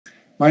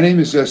My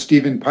name is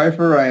Stephen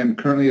Pifer. I am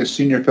currently a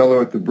senior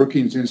fellow at the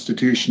Brookings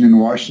Institution in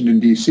Washington,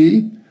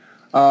 D.C.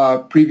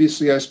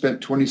 Previously, I spent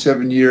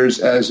 27 years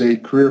as a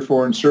career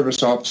foreign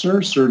service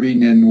officer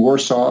serving in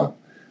Warsaw,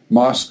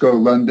 Moscow,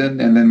 London,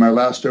 and then my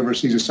last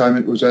overseas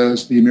assignment was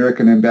as the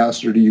American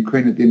ambassador to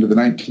Ukraine at the end of the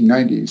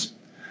 1990s.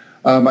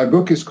 My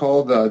book is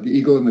called The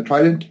Eagle and the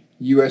Trident,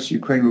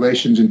 U.S.-Ukraine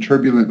Relations in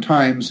Turbulent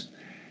Times.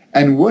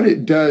 And what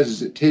it does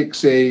is it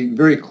takes a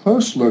very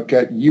close look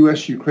at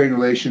U.S.-Ukraine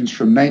relations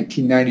from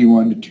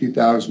 1991 to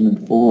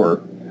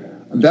 2004.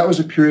 That was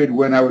a period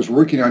when I was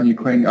working on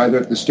Ukraine either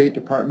at the State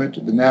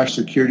Department, the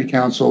National Security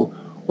Council,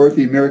 or at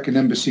the American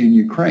Embassy in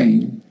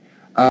Ukraine.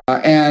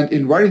 And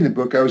in writing the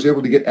book, I was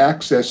able to get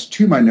access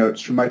to my notes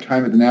from my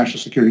time at the National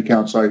Security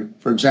Council. I,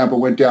 for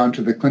example, went down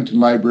to the Clinton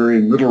Library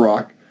in Little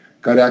Rock,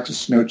 got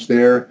access to notes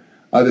there.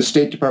 The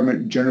State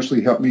Department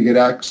generously helped me get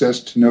access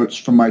to notes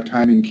from my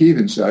time in Kyiv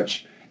and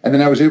such. And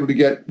then I was able to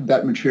get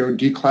that material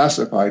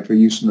declassified for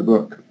use in the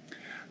book.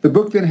 The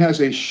book then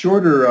has a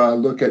shorter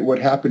look at what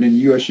happened in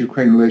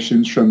U.S.-Ukraine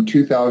relations from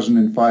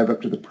 2005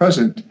 up to the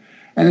present.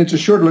 And it's a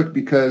short look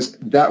because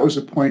that was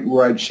a point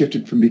where I'd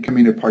shifted from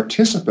becoming a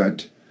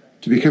participant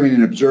to becoming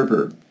an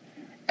observer.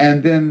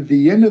 And then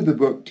the end of the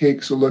book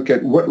takes a look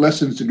at what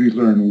lessons did we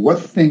learn,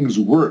 what things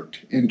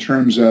worked in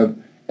terms of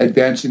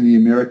advancing the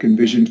American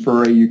vision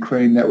for a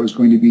Ukraine that was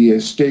going to be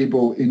a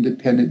stable,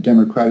 independent,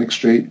 democratic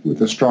state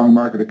with a strong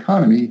market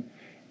economy,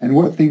 and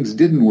what things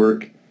didn't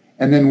work,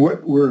 and then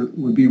what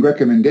would be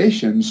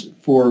recommendations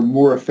for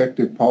more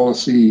effective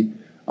policy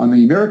on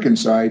the American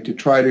side to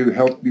try to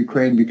help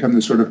Ukraine become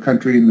the sort of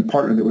country and the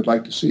partner that we'd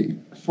like to see.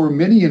 For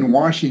many in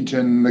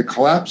Washington, the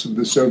collapse of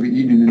the Soviet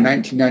Union in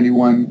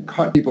 1991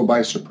 caught people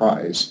by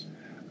surprise.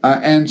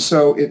 And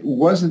so it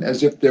wasn't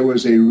as if there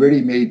was a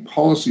ready-made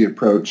policy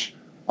approach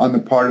on the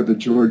part of the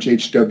George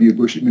H.W.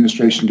 Bush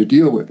administration to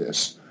deal with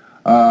this.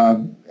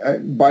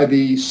 By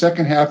the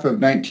second half of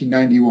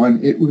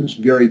 1991, it was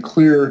very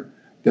clear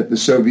that the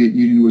Soviet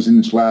Union was in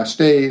its last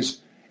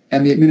days,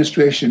 and the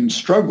administration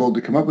struggled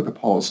to come up with a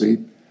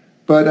policy.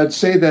 But I'd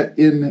say that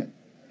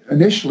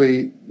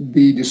initially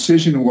the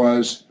decision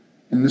was,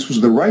 and this was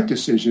the right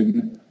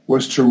decision,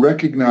 was to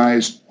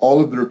recognize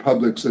all of the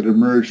republics that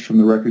emerged from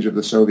the wreckage of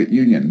the Soviet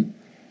Union.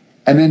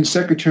 And then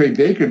Secretary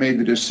Baker made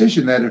the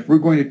decision that if we're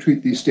going to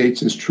treat these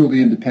states as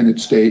truly independent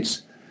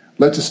states,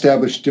 let's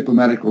establish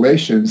diplomatic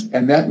relations,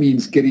 and that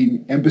means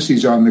getting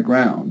embassies on the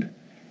ground.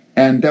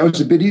 And that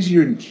was a bit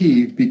easier in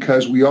Kyiv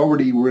because we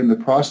already were in the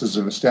process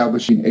of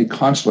establishing a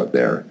consulate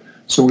there.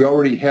 So we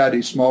already had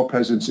a small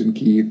presence in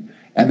Kyiv,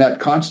 and that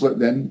consulate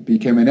then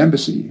became an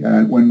embassy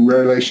when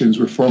relations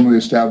were formally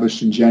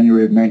established in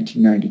January of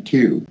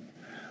 1992.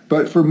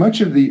 But for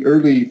much of the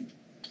early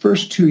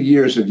first 2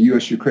 years of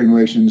U.S.-Ukraine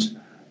relations,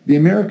 the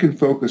American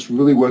focus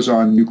really was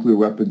on nuclear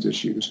weapons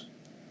issues.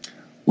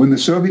 When the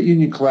Soviet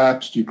Union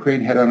collapsed, Ukraine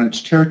had on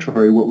its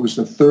territory what was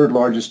the third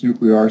largest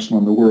nuclear arsenal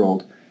in the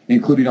world,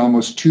 including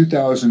almost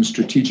 2,000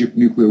 strategic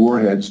nuclear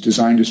warheads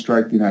designed to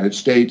strike the United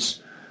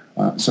States,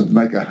 something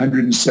like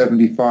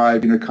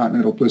 175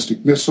 intercontinental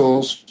ballistic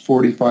missiles,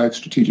 45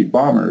 strategic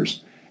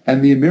bombers.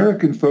 And the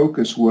American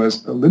focus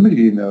was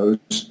eliminating those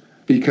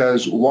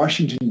because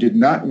Washington did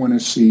not want to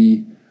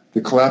see the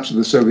collapse of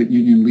the Soviet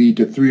Union lead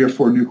to 3 or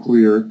 4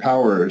 nuclear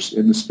powers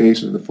in the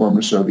space of the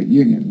former Soviet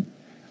Union.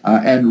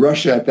 And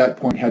Russia at that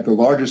point had the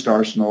largest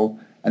arsenal,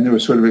 and there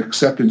was sort of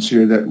acceptance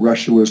here that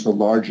Russia was the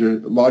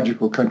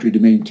logical country to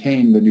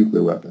maintain the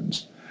nuclear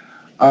weapons.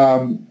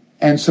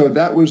 And so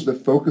that was the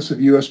focus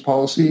of U.S.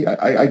 policy.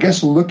 I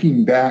guess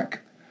looking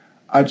back,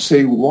 I'd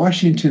say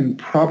Washington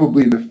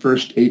probably in the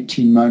first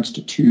 18 months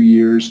to 2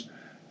 years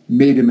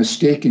made a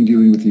mistake in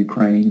dealing with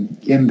Ukraine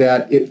in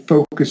that it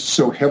focused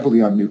so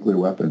heavily on nuclear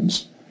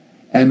weapons.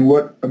 And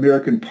what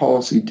American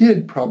policy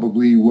did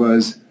probably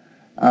was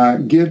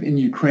give in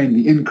Ukraine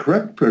the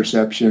incorrect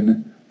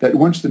perception that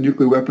once the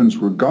nuclear weapons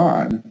were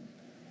gone,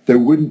 there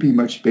wouldn't be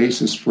much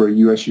basis for a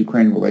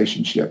U.S.-Ukraine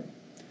relationship.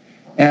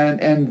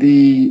 And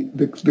the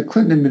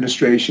Clinton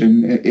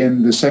administration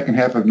in the second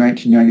half of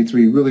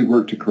 1993 really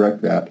worked to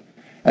correct that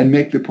and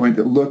make the point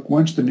that, look,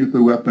 once the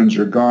nuclear weapons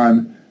are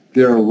gone,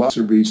 there are lots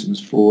of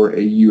reasons for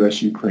a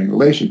U.S.-Ukraine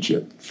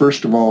relationship.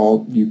 First of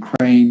all,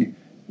 Ukraine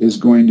is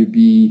going to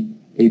be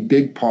a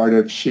big part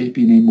of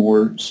shaping a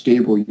more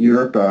stable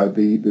Europe.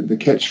 The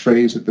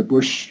catchphrase that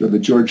the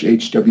George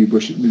H.W.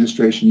 Bush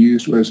administration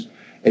used was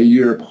a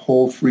Europe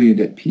whole, free, and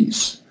at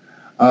peace.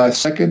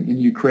 Second, in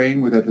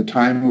Ukraine, with at the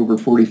time over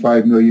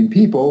 45 million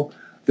people,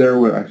 there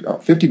were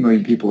 50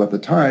 million people at the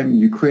time,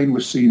 Ukraine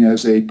was seen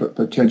as a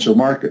potential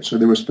market, so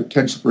there was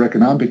potential for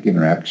economic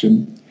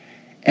interaction.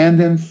 And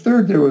then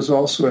third, there was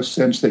also a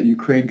sense that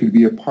Ukraine could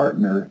be a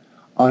partner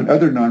on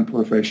other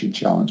non-proliferation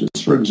challenges.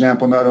 For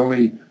example, not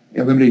only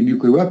eliminating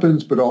nuclear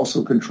weapons, but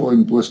also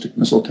controlling ballistic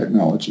missile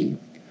technology.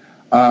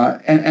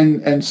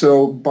 And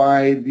so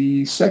by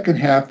the second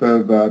half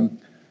of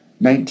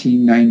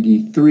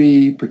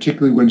 1993,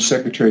 particularly when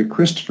Secretary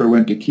Christopher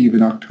went to Kyiv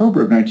in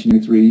October of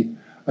 1993,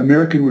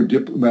 American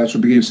diplomats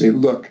were beginning to say,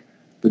 look,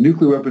 the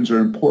nuclear weapons are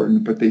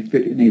important, but they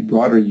fit in a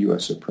broader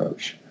U.S.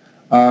 approach.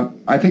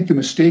 I think the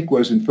mistake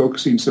was in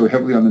focusing so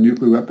heavily on the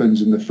nuclear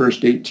weapons in the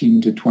first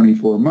 18 to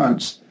 24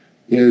 months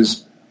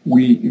is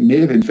we may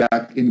have, in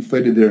fact,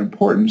 inflated their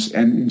importance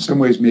and in some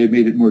ways may have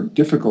made it more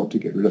difficult to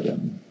get rid of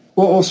them.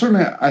 Well,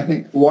 certainly, I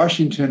think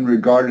Washington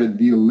regarded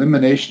the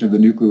elimination of the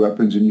nuclear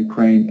weapons in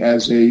Ukraine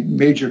as a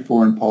major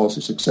foreign policy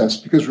success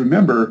because,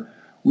 remember,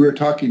 we were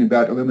talking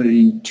about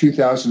eliminating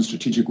 2,000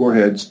 strategic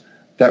warheads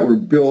that were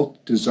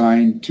built,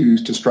 designed to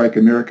strike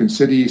American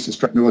cities, to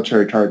strike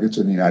military targets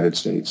in the United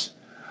States.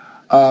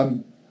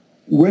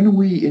 When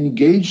we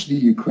engaged the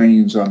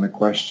Ukrainians on the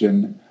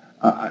question,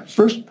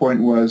 first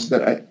point was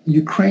that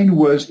Ukraine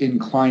was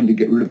inclined to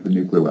get rid of the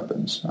nuclear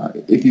weapons.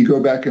 If you go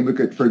back and look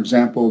at, for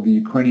example, the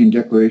Ukrainian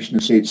Declaration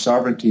of State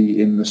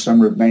Sovereignty in the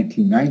summer of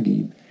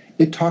 1990,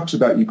 it talks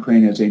about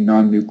Ukraine as a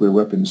non-nuclear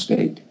weapons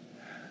state.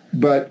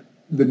 But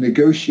the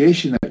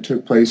negotiation that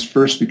took place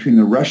first between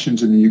the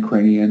Russians and the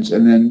Ukrainians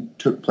and then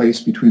took place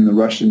between the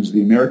Russians,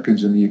 the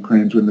Americans, and the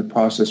Ukrainians when the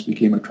process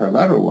became a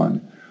trilateral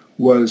one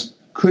was,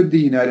 could the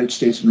United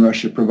States and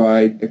Russia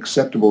provide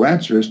acceptable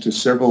answers to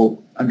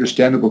several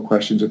understandable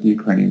questions that the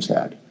Ukrainians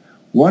had?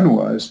 One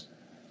was,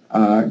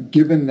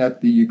 given that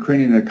the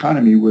Ukrainian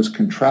economy was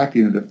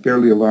contracting at a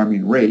fairly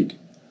alarming rate,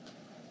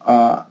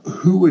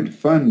 who would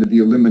fund the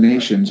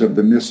eliminations of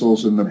the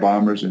missiles and the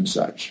bombers and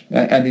such?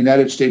 And the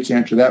United States'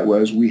 answer to that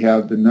was, we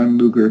have the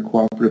Non-Lugar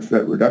Cooperative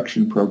Threat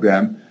Reduction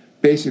Program.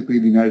 Basically,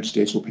 the United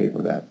States will pay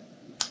for that.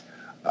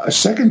 A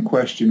second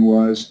question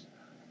was,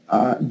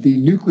 the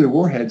nuclear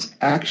warheads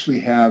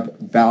actually have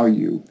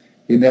value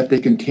in that they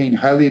contain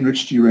highly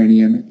enriched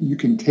uranium. You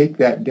can take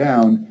that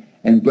down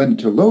and blend it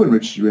to low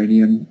enriched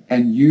uranium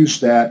and use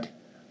that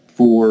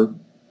for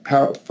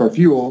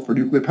fuel for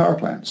nuclear power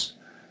plants.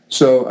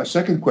 So a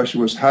second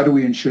question was, how do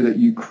we ensure that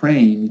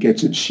Ukraine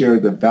gets its share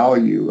of the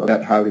value of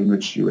that highly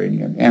enriched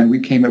uranium? And we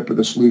came up with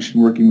a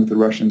solution working with the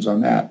Russians on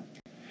that.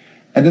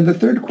 And then the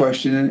third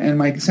question, and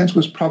my sense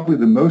was probably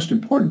the most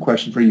important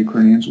question for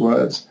Ukrainians,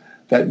 was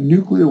that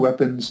nuclear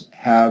weapons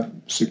have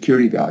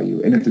security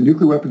value. And if the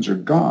nuclear weapons are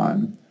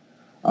gone,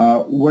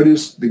 what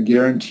is the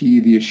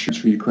guarantee, the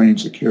assurance for Ukrainian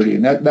security?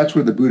 And that's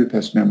where the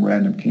Budapest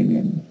Memorandum came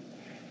in.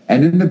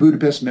 And in the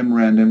Budapest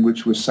Memorandum,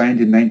 which was signed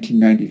in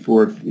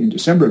 1994, in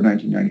December of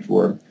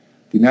 1994,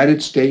 the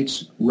United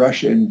States,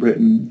 Russia, and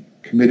Britain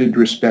committed to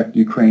respect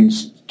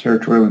Ukraine's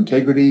territorial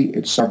integrity,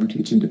 its sovereignty,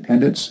 its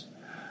independence.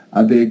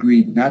 They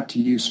agreed not to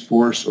use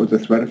force or the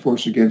threat of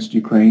force against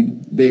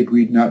Ukraine. They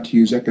agreed not to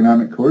use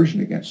economic coercion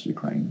against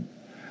Ukraine.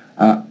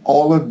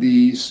 All of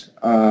these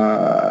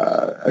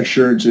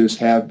assurances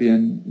have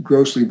been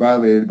grossly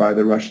violated by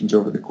the Russians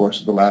over the course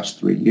of the last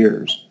 3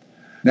 years.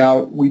 Now,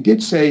 we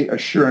did say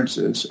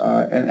assurances,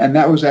 and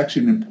that was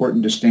actually an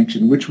important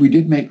distinction, which we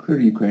did make clear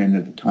to Ukraine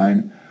at the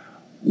time.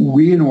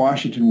 We in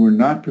Washington were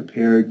not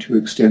prepared to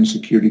extend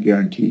security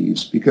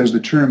guarantees because the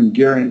term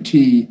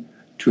guarantee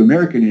to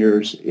American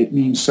ears, it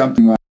means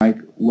something like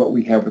what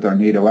we have with our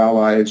NATO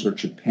allies or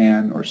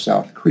Japan or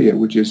South Korea,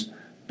 which is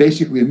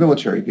basically a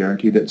military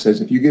guarantee that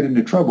says if you get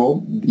into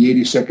trouble, the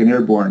 82nd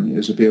Airborne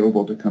is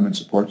available to come and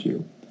support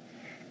you.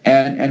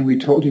 And we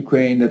told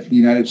Ukraine that the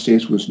United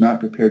States was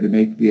not prepared to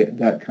make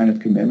that kind of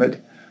commitment.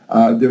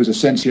 There was a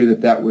sense here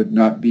that that would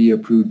not be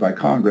approved by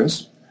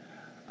Congress.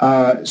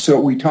 So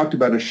we talked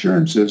about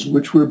assurances,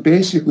 which were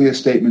basically a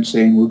statement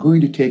saying we're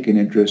going to take an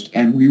interest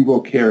and we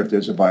will care if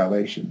there's a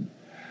violation.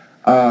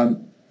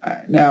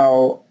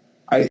 Now,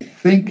 I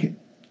think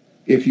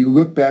if you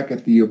look back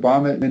at the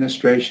Obama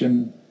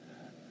administration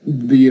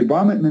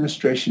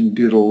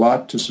did a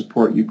lot to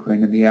support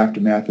Ukraine in the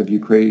aftermath of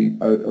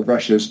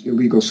Russia's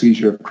illegal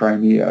seizure of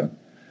Crimea.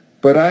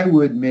 But I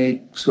would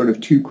make sort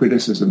of two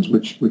criticisms,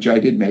 which I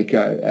did make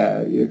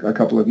a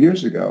couple of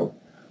years ago,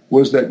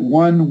 was that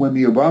one, when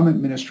the Obama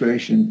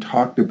administration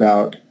talked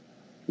about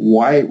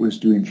why it was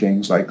doing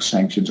things like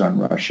sanctions on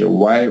Russia,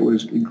 why it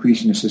was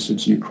increasing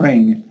assistance to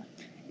Ukraine,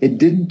 it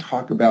didn't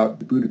talk about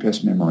the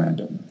Budapest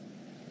Memorandum.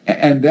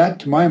 And that,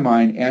 to my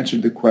mind,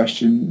 answered the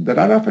question that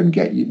I'd often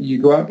get. You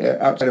go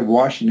outside of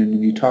Washington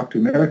and you talk to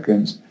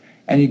Americans,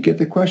 and you get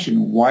the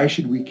question, why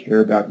should we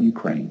care about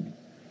Ukraine?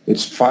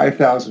 It's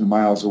 5,000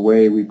 miles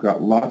away. We've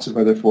got lots of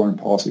other foreign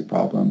policy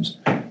problems.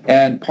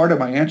 And part of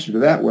my answer to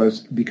that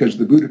was because of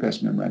the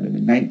Budapest Memorandum.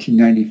 In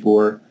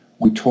 1994,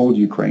 we told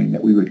Ukraine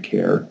that we would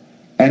care.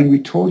 And we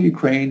told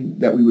Ukraine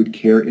that we would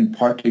care in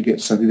part to get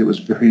something that was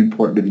very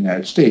important to the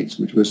United States,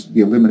 which was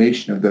the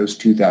elimination of those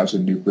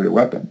 2,000 nuclear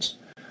weapons.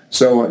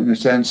 So in a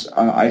sense,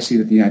 I see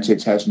that the United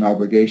States has an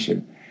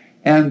obligation.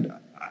 And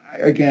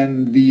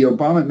again, the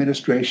Obama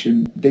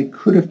administration, they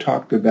could have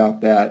talked about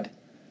that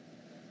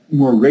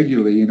more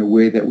regularly in a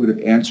way that would have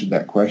answered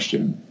that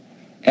question.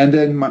 And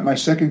then my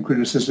second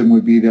criticism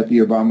would be that the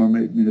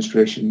Obama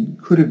administration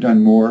could have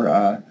done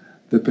more.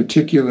 The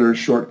particular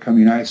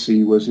shortcoming I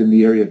see was in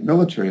the area of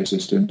military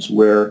assistance,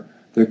 where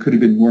there could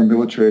have been more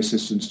military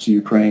assistance to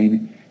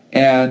Ukraine.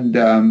 And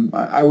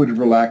I would have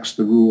relaxed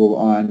the rule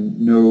on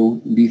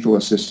no lethal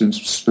assistance,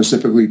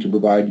 specifically to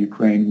provide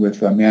Ukraine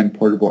with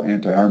man-portable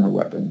anti-armor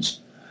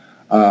weapons.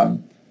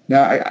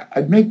 Now,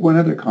 I'd make one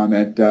other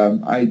comment.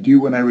 I do,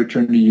 when I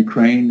return to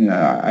Ukraine,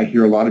 I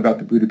hear a lot about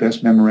the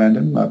Budapest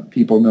Memorandum.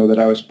 People know that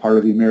I was part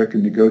of the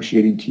American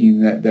negotiating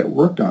team that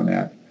worked on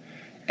that.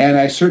 And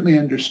I certainly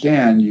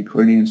understand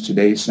Ukrainians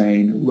today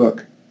saying,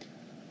 look,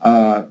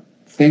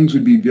 things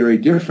would be very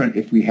different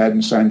if we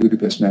hadn't signed the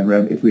Budapest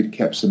Memorandum, if we'd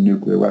kept some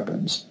nuclear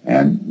weapons.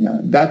 And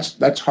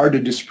that's hard to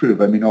disprove.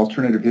 I mean,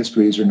 alternative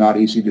histories are not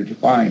easy to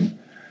define.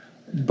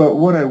 But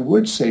what I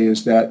would say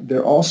is that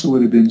there also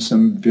would have been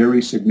some very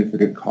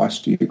significant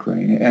cost to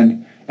Ukraine.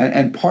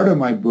 And part of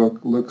my book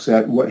looks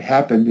at what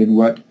happened in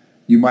what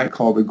you might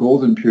call the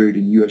golden period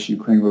in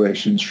U.S.-Ukraine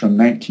relations from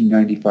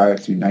 1995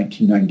 through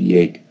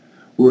 1998,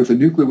 where with the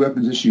nuclear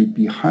weapons issue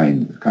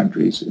behind the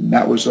countries, and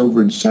that was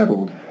over and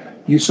settled,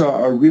 you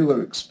saw a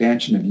real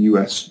expansion of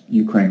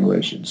U.S.-Ukraine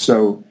relations.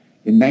 So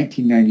in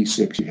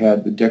 1996, you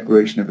had the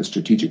declaration of a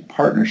strategic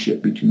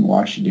partnership between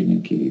Washington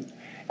and Kyiv.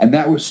 And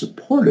that was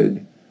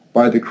supported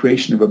by the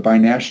creation of a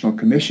binational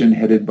commission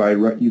headed by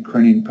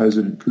Ukrainian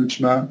President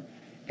Kuchma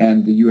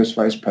and the U.S.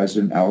 Vice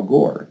President Al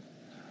Gore.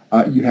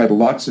 You had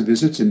lots of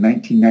visits. In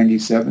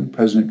 1997,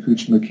 President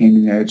Kuchma came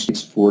to the United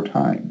States 4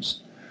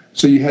 times.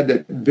 So you had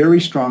that very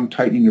strong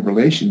tightening of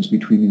relations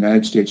between the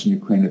United States and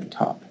Ukraine at the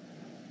top.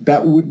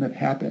 That wouldn't have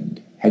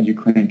happened had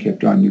Ukraine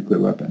kept on nuclear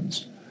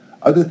weapons.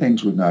 Other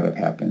things would not have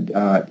happened.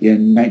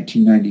 In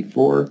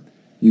 1994,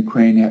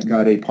 Ukraine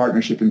got a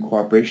partnership and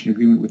cooperation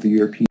agreement with the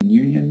European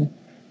Union.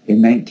 In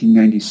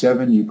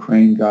 1997,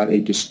 Ukraine got a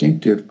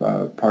distinctive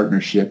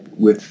partnership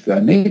with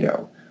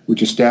NATO,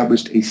 which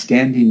established a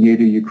standing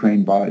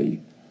NATO-Ukraine body.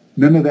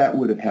 None of that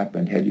would have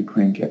happened had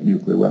Ukraine kept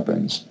nuclear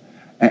weapons.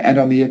 And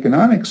on the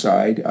economic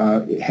side,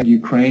 had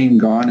Ukraine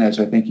gone, as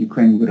I think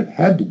Ukraine would have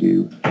had to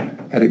do,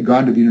 had it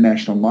gone to the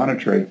International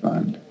Monetary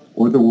Fund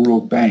or the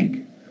World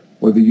Bank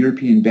or the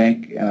European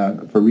Bank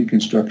for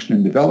Reconstruction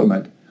and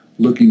Development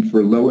looking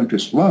for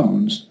low-interest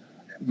loans,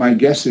 my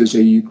guess is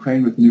a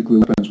Ukraine with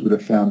nuclear weapons would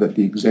have found that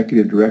the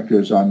executive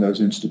directors on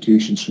those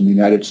institutions from the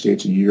United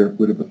States and Europe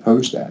would have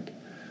opposed that.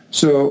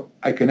 So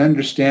I can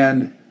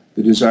understand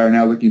the desire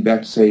now looking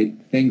back to say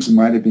things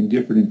might have been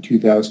different in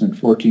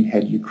 2014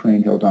 had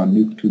Ukraine held on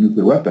to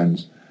nuclear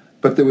weapons,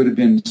 but there would have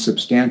been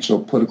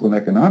substantial political and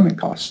economic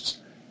costs.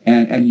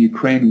 And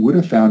Ukraine would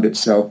have found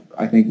itself,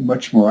 I think,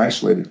 much more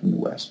isolated from the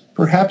West.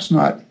 Perhaps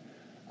not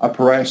a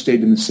pariah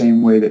state in the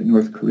same way that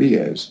North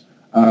Korea is,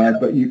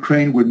 but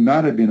Ukraine would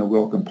not have been a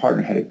welcome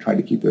partner had it tried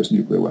to keep those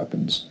nuclear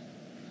weapons.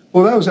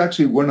 Well, that was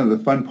actually one of the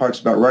fun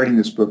parts about writing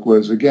this book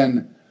was,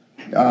 again,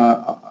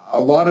 a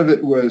lot of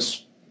it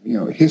was,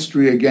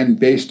 history, again,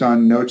 based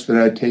on notes that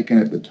I had taken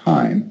at the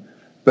time.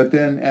 But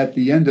then at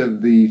the end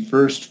of the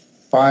first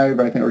 5,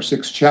 I think, or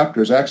 6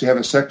 chapters, I actually have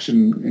a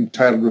section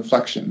entitled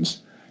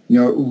Reflections.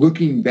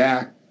 Looking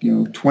back,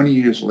 20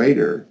 years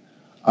later,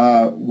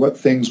 what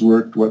things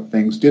worked, what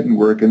things didn't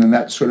work, and then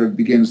that sort of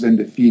begins then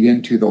to feed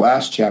into the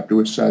last chapter,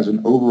 which has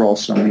an overall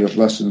summary of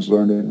lessons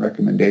learned and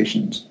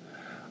recommendations.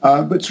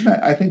 But certainly,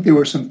 I think there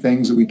were some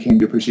things that we came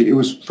to appreciate. It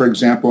was, for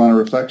example, on a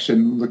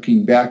reflection,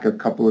 looking back a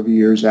couple of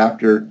years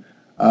after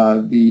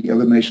the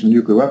elimination of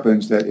nuclear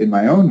weapons, that in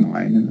my own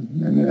mind,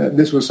 and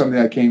this was something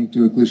I came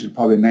to a conclusion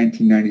probably in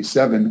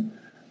 1997,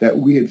 that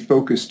we had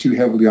focused too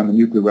heavily on the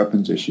nuclear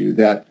weapons issue,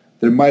 that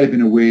there might have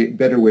been a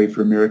better way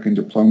for American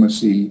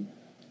diplomacy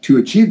to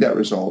achieve that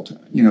result,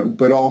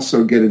 but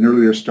also get an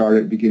earlier start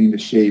at beginning to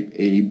shape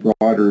a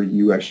broader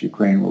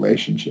U.S.-Ukraine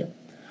relationship.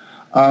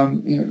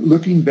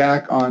 Looking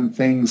back on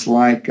things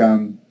like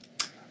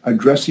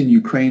addressing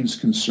Ukraine's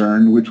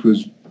concern, which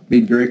was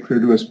made very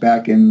clear to us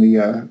back in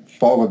the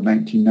fall of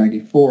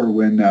 1994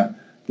 when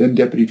then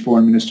Deputy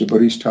Foreign Minister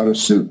Boris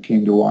Tarasuk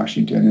came to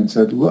Washington and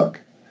said, look,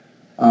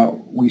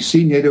 we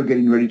see NATO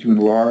getting ready to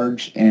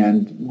enlarge,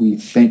 and we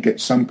think at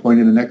some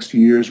point in the next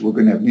few years we're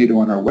going to have NATO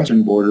on our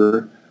western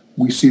border.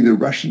 We see the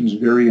Russians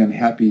very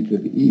unhappy to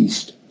the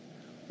east.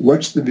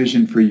 What's the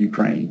vision for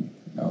Ukraine?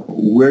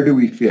 Where do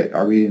we fit?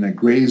 Are we in a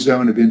gray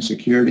zone of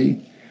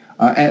insecurity?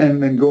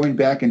 And then going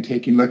back and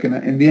taking a look, and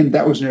in the end,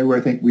 that was an area where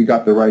I think we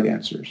got the right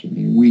answers. I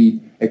mean, we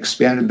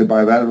expanded the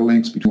bilateral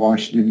links between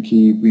Washington and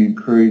Kyiv. We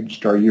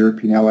encouraged our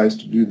European allies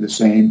to do the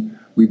same.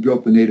 We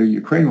built the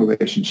NATO-Ukraine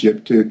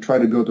relationship to try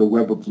to build a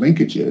web of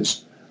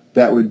linkages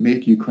that would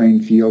make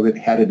Ukraine feel that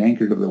it had an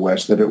anchor to the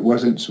West, that it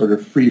wasn't sort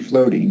of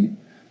free-floating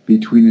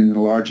between an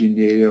enlarging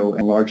NATO and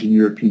enlarging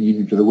European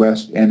Union to the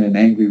West and an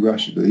angry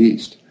Russia to the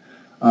East.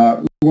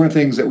 One of the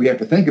things that we have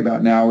to think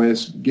about now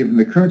is, given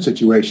the current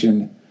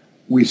situation,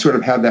 we sort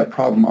of have that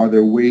problem. Are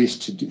there ways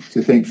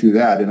to think through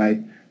that? And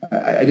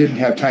I didn't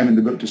have time in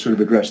the book to sort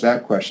of address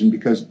that question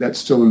because that's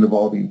still an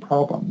evolving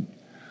problem.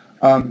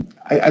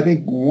 I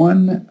think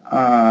one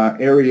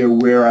area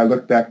where I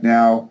look back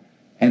now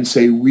and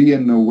say we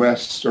in the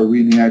West or we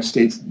in the United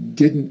States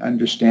didn't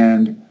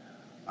understand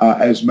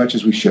as much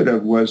as we should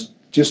have was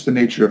just the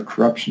nature of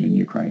corruption in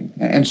Ukraine.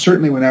 And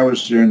certainly when I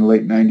was there in the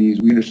late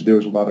 90s, we understood there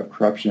was a lot of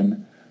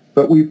corruption,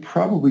 but we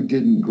probably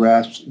didn't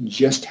grasp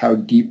just how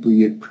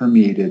deeply it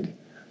permeated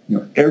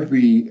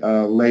every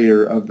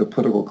layer of the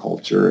political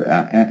culture.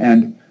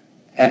 And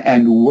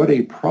and what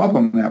a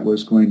problem that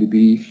was going to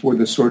be for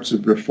the sorts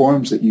of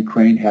reforms that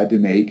Ukraine had to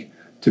make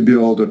to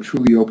build a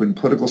truly open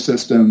political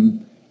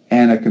system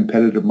and a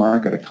competitive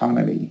market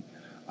economy.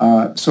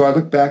 So I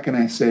look back and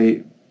I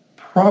say,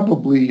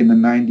 probably in the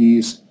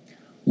 90s,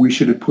 we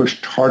should have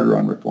pushed harder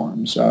on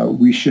reforms.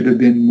 We should have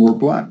been more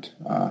blunt.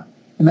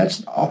 And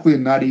that's awfully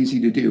not easy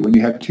to do. When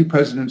you have two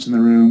presidents in the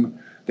room,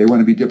 they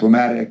want to be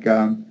diplomatic.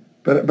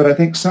 But I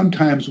think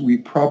sometimes we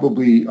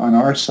probably, on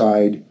our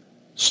side,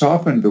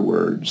 softened the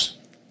words.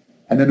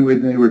 And then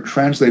when they were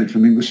translated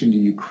from English into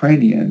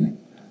Ukrainian,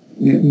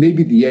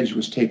 maybe the edge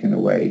was taken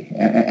away.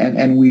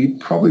 And we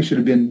probably should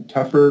have been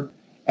tougher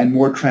and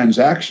more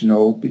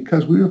transactional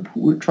because we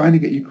were trying to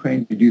get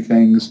Ukraine to do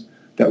things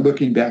that,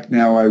 looking back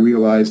now, I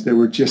realize there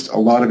were just a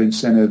lot of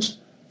incentives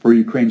for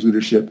Ukraine's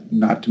leadership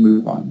not to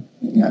move on.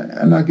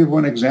 And I'll give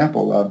one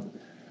example of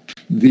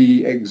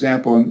the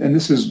example, and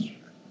this is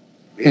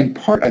in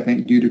part, I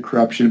think, due to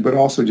corruption, but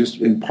also just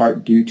in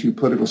part due to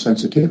political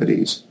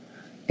sensitivities.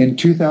 In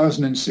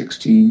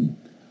 2016,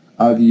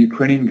 the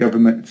Ukrainian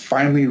government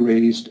finally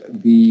raised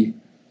the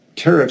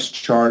tariffs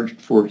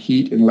charged for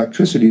heat and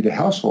electricity to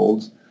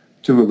households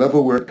to a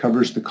level where it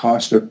covers the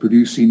cost of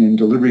producing and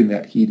delivering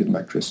that heat and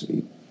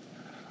electricity.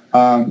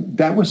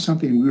 That was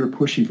something we were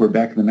pushing for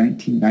back in the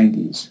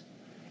 1990s.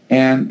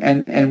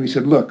 And we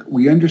said, look,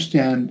 we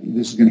understand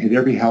this is going to hit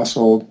every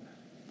household.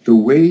 The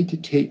way to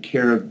take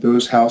care of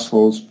those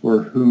households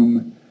for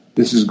whom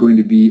this is going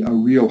to be a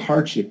real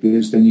hardship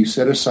is then you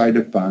set aside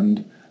a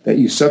fund that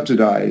you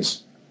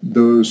subsidize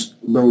those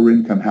lower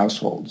income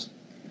households.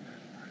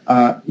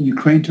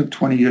 Ukraine took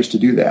 20 years to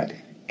do that.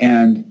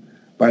 And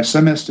by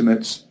some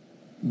estimates,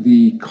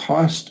 the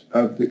cost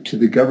to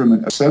the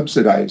government of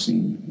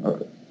subsidizing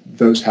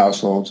those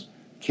households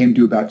came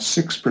to about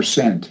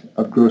 6%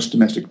 of gross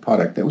domestic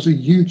product. That was a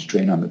huge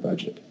drain on the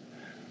budget.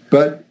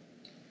 But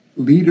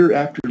leader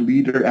after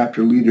leader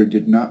after leader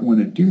did not want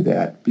to do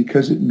that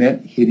because it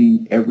meant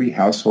hitting every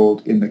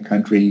household in the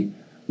country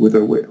with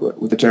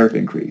a tariff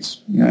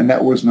increase. And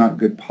that was not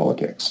good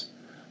politics.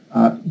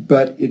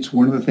 But it's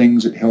one of the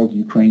things that held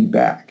Ukraine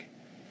back.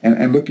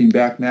 And looking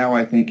back now,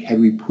 I think had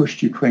we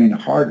pushed Ukraine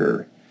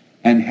harder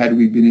and had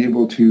we been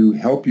able to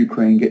help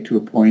Ukraine get to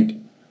a point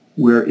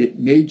where it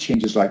made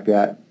changes like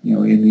that,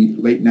 in the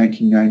late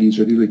 1990s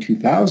or the early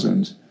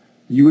 2000s,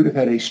 you would have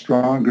had a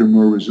stronger,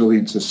 more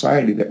resilient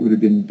society that would have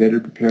been better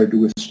prepared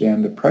to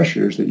withstand the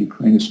pressures that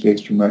Ukraine has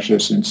faced from Russia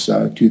since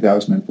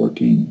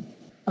 2014.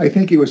 I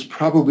think it was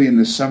probably in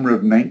the summer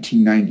of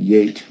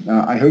 1998.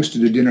 I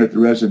hosted a dinner at the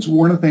residence.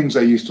 One of the things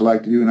I used to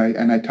like to do,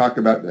 and I talk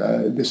about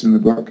this in the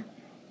book,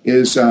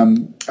 is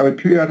I would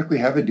periodically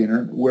have a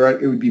dinner where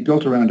it would be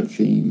built around a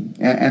theme.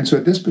 And so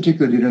at this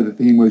particular dinner, the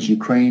theme was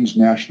Ukraine's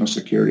national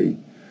security.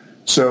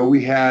 So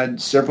we had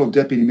several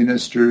deputy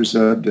ministers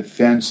of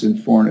defense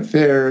and foreign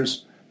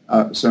affairs,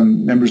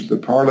 some members of the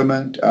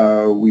parliament.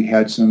 We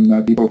had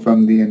some people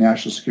from the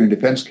National Security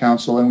and Defense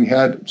Council, and we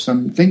had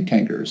some think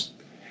tankers.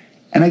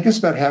 And I guess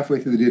about halfway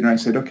through the dinner, I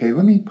said, okay,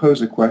 let me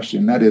pose a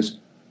question. That is,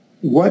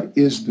 what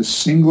is the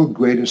single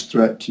greatest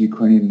threat to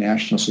Ukrainian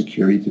national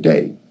security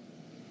today?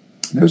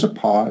 And there's a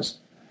pause.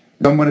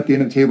 Someone at the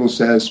end of the table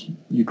says,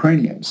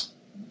 Ukrainians.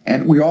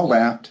 And we all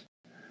laughed.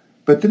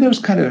 But then there was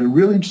kind of a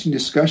really interesting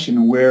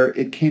discussion where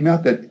it came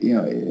out that,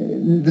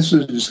 this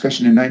was a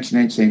discussion in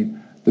 1998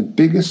 saying the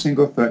biggest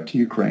single threat to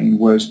Ukraine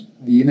was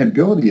the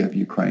inability of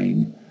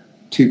Ukraine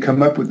to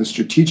come up with a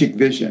strategic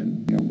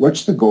vision.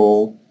 What's the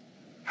goal?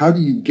 How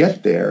do you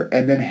get there?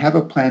 And then have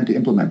a plan to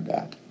implement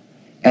that.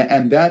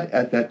 And that,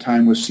 at that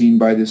time, was seen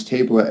by this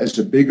table as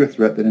a bigger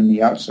threat than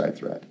any outside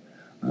threat.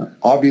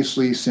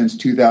 Obviously, since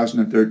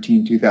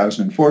 2013,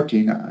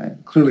 2014,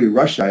 clearly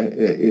Russia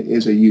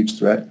is a huge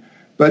threat.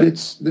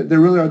 But there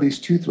really are these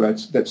two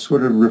threats that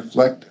sort of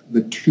reflect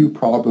the two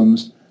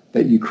problems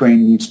that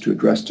Ukraine needs to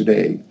address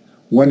today.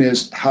 One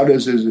is, how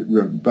does it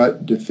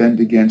rebut, defend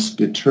against,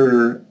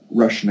 deter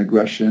Russian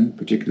aggression,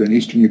 particularly in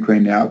eastern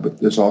Ukraine now, but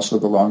there's also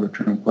the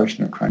longer-term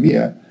question of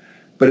Crimea.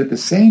 But at the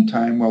same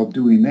time, while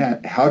doing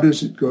that, how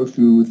does it go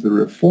through with the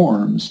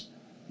reforms,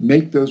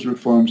 make those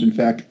reforms, in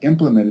fact,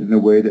 implemented in a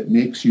way that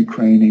makes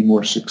Ukraine a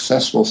more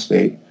successful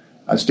state,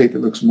 a state that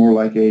looks more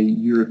like a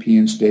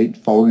European state,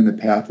 following the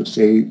path of,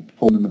 say,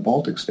 Poland and the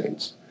Baltic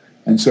states.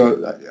 And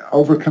so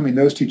overcoming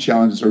those two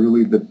challenges are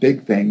really the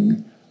big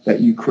thing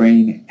that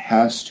Ukraine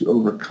has to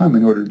overcome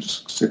in order to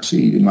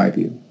succeed, in my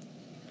view.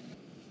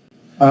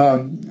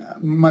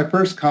 My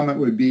first comment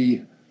would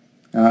be,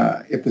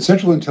 if the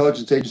Central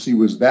Intelligence Agency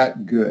was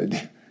that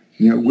good,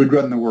 would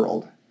run the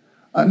world.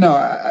 No,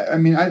 I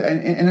mean,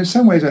 and in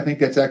some ways, I think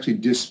that's actually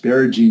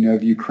disparaging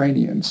of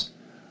Ukrainians.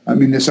 I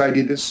mean, this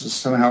idea this is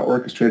somehow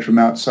orchestrated from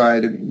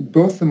outside. I mean,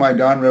 both the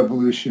Maidan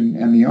Revolution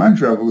and the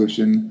Orange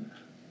Revolution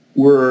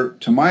were,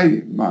 to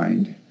my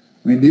mind,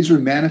 these were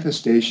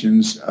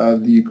manifestations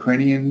of the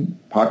Ukrainian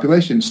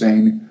population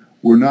saying,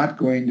 we're not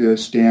going to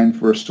stand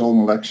for a stolen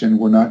election.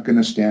 We're not going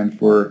to stand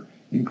for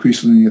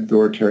increasingly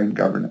authoritarian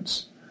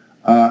governance.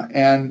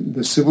 And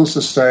the civil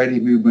society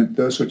movement,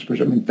 those sorts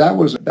of,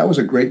 that was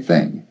a great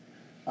thing.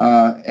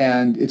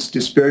 And it's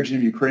disparaging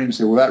of Ukrainians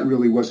to say, well, that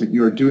really wasn't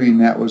your doing.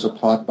 That was a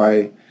plot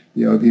by,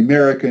 the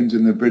Americans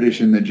and the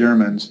British and the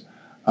Germans.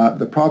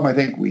 The problem I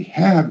think we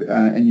have,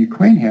 and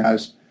Ukraine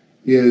has,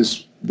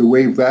 is the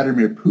way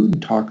Vladimir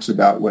Putin talks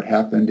about what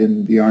happened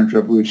in the Orange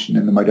Revolution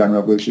and the Maidan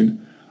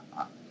Revolution.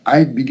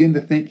 I begin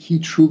to think he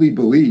truly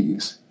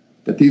believes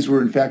that these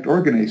were in fact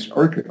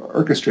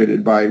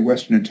orchestrated by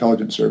Western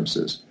intelligence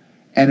services.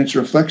 And it's a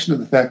reflection of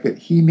the fact that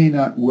he may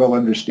not well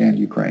understand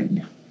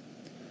Ukraine.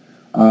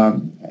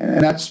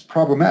 And that's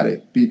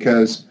problematic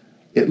because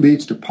it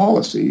leads to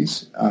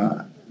policies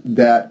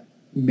that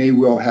may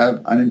well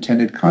have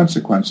unintended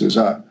consequences.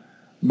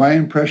 My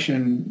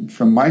impression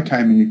from my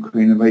time in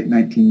Ukraine in the late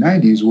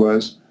 1990s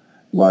was,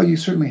 while you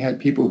certainly had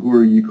people who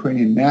were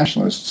Ukrainian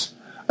nationalists,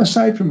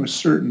 aside from a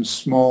certain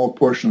small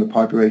portion of the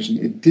population,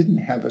 it didn't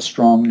have a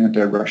strong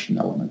anti-Russian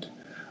element.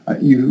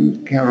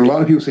 You have a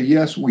lot of people say,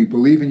 yes, we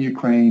believe in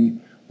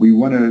Ukraine, we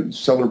want to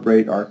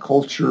celebrate our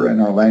culture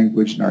and our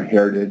language and our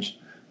heritage,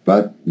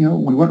 but we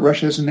want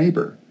Russia as a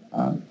neighbor.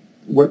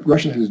 What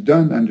Russia has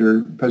done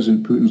under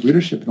President Putin's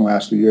leadership in the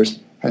last few years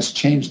has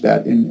changed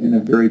that in a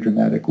very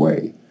dramatic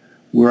way,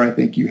 where I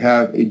think you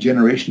have a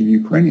generation of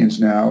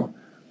Ukrainians now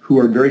who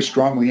are very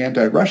strongly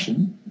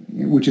anti-Russian,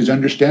 which is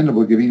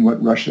understandable given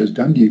what Russia has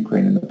done to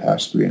Ukraine in the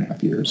past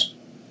 3.5 years.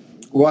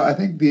 Well, I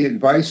think my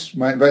advice for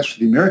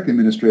the American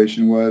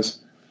administration was,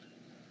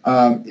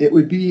 it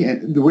would be,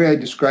 the way I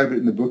describe it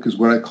in the book is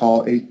what I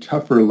call a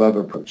tougher love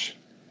approach.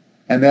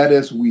 And that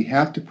is, we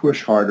have to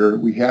push harder,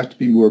 we have to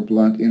be more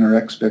blunt in our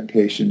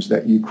expectations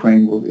that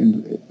Ukraine will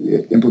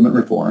implement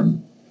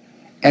reform,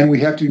 and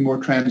we have to be more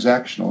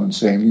transactional in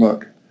saying,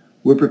 look,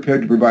 we're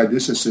prepared to provide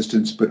this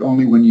assistance, but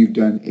only when you've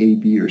done A,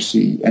 B, or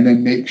C, and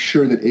then make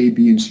sure that A,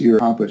 B, and C are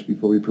accomplished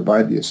before we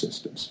provide the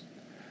assistance.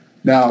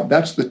 Now,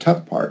 that's the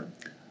tough part.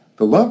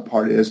 The love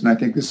part is, and I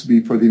think this would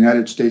be for the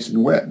United States and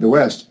the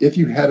West, if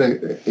you had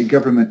a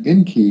government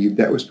in Kyiv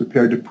that was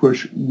prepared to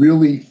push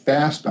really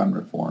fast on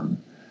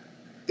reform,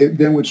 it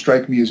then would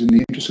strike me as in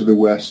the interest of the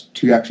West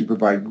to actually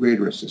provide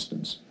greater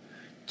assistance.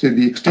 To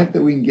the extent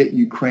that we can get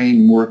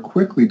Ukraine more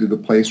quickly to the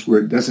place where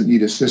it doesn't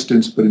need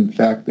assistance, but in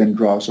fact then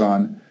draws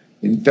on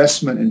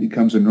investment and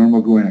becomes a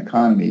normal going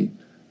economy,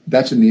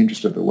 that's in the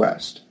interest of the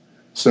West.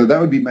 So that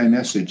would be my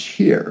message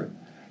here.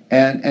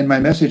 And my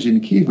message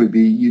in Kyiv would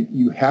be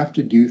you have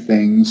to do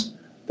things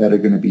that are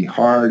going to be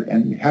hard,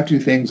 and you have to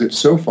do things that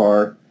so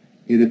far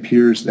it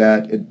appears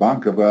that at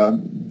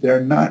Bankova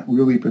they're not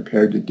really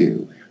prepared to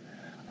do.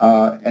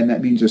 And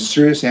that means a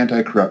serious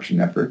anti-corruption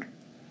effort.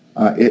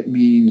 It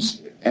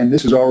means, and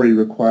this is already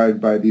required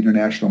by the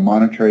International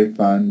Monetary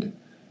Fund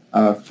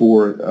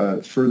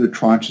for further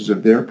tranches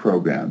of their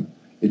program.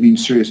 It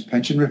means serious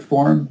pension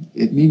reform.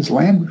 It means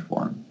land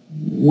reform.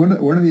 One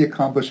of the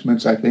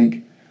accomplishments, I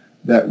think,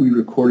 that we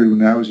recorded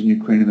when I was in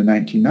Ukraine in the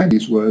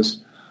 1990s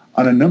was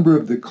on a number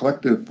of the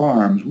collective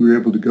farms, we were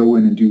able to go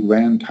in and do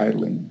land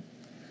titling,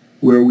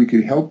 where we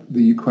could help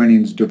the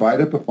Ukrainians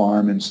divide up a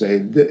farm and say,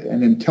 and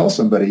then tell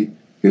somebody,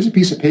 here's a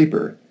piece of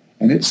paper,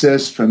 and it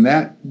says from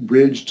that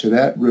bridge to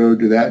that road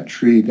to that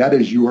tree, that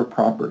is your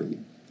property.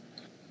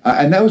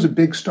 And that was a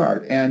big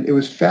start, and it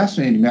was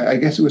fascinating. I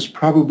guess it was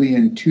probably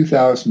in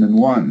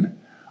 2001,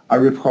 I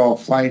recall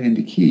flying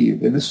into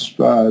Kyiv, and this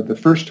was the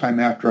first time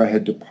after I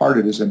had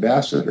departed as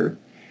ambassador,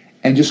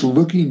 and just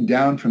looking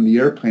down from the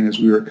airplane as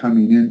we were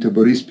coming into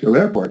Boryspil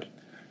Airport,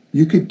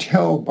 you could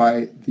tell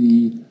by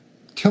the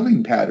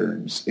tilling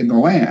patterns in the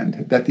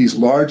land that these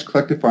large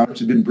collective farms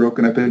had been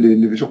broken up into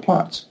individual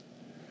plots.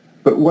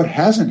 But what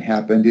hasn't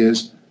happened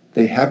is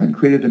they haven't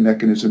created a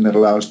mechanism that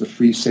allows the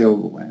free sale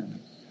of the land.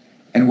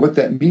 And what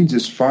that means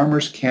is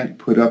farmers can't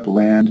put up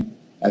land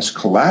as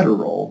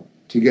collateral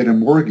to get a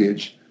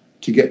mortgage,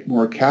 to get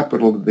more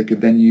capital that they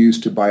could then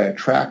use to buy a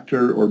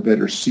tractor or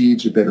better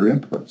seeds or better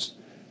inputs.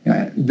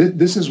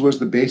 This was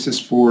the basis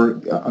for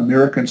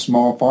American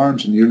small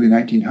farms in the early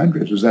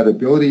 1900s, was that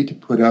ability to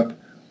put up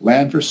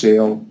land for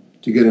sale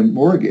to get a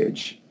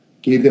mortgage,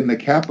 gave them the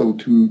capital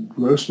to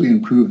grossly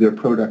improve their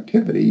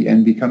productivity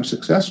and become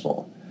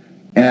successful.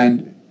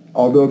 And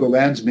although the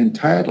land's been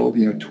titled,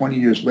 20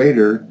 years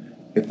later,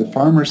 if the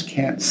farmers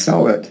can't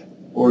sell it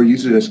or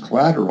use it as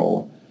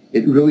collateral,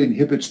 it really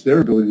inhibits their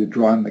ability to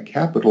draw on the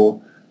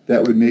capital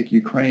that would make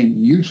Ukraine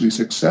hugely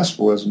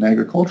successful as an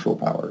agricultural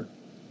power.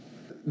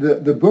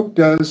 The book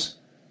does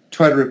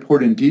try to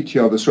report in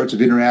detail the sorts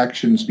of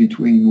interactions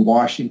between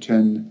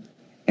Washington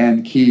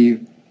and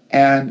Kyiv,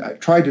 and I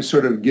tried to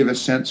sort of give a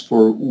sense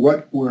for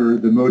what were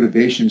the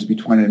motivations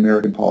behind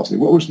American policy.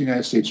 What was the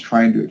United States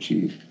trying to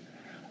achieve?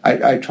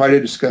 I tried to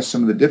discuss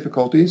some of the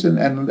difficulties,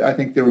 and I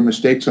think there were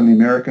mistakes on the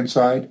American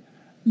side.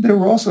 There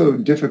were also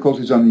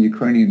difficulties on the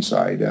Ukrainian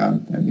side.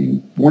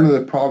 One of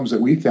the problems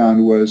that we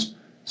found was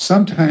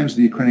sometimes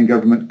the Ukrainian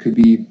government could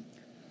be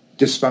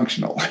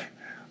dysfunctional.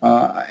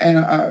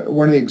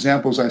 One of the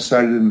examples I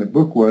cited in the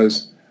book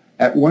was,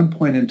 at one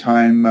point in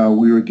time,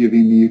 we were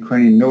giving the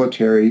Ukrainian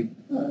military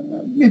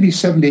maybe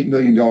 $7 to $8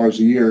 million a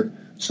year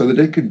so that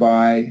it could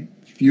buy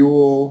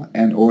fuel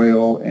and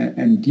oil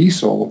and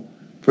diesel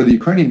for the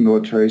Ukrainian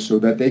military so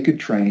that they could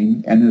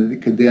train and that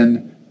they could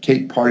then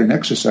take part in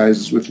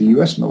exercises with the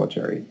U.S.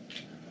 military.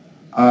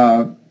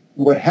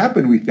 What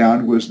happened, we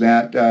found, was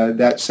that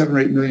that $7 or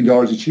 $8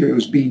 million each year, it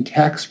was being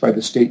taxed by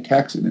the state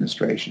tax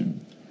administration.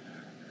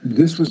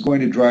 This was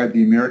going to drive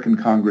the American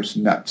Congress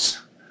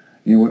nuts.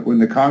 You know, when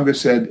the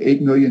Congress said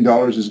 $8 million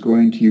is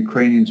going to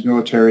Ukrainians'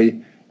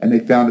 military, and they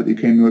found that the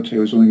Ukrainian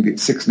military was only going to get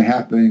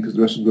 $6.5 million because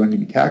the rest was going to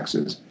be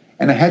taxes.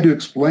 And I had to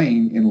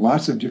explain in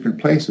lots of different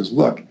places,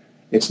 look,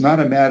 it's not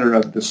a matter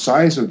of the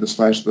size of the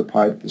slice of the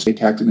pie that the state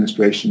tax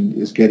administration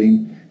is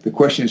getting. The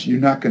question is, you're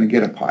not going to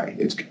get a pie.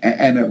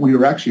 And we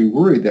were actually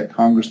worried that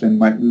Congress then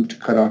might move to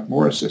cut off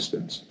more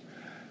assistance.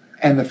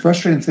 And the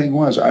frustrating thing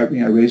was, I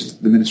raised it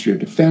at the Ministry of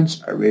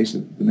Defense, I raised it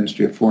at the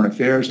Ministry of Foreign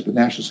Affairs, at the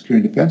National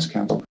Security and Defense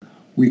Council.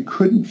 We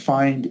couldn't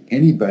find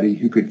anybody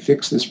who could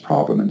fix this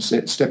problem and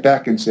step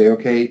back and say,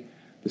 okay,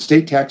 the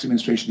state tax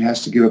administration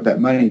has to give up that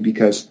money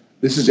because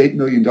this is $8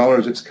 million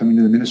that's coming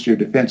to the Ministry of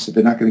Defense that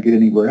they're not going to get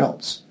anywhere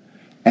else.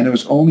 And it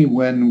was only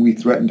when we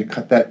threatened to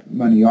cut that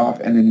money off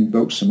and then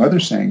invoke some other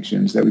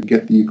sanctions that would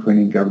get the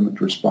Ukrainian government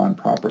to respond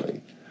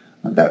properly.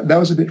 That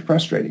was a bit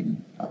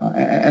frustrating.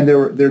 And there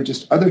were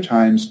just other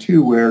times,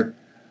 too, where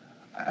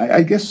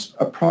I guess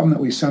a problem that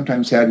we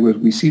sometimes had was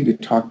we seemed to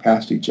talk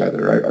past each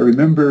other. I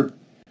remember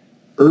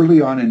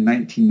early on in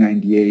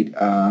 1998,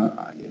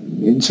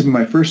 in some of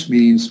my first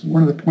meetings,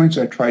 one of the points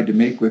I tried to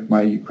make with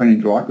my Ukrainian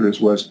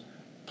interlocutors was,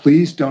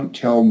 please don't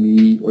tell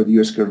me or the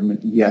U.S.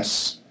 government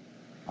yes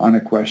on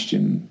a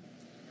question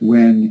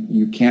when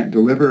you can't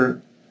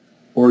deliver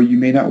or you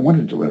may not want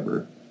to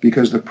deliver.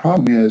 Because the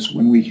problem is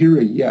when we hear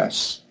a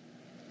yes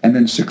and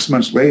then 6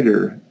 months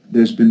later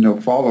there's been no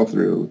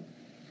follow-through,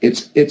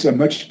 it's a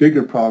much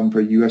bigger problem for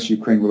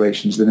U.S.-Ukraine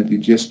relations than if you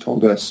just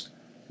told us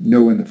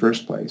no in the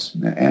first place.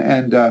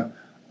 And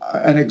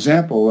an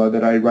example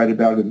that I write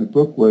about in the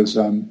book was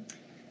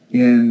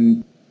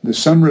in the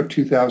summer of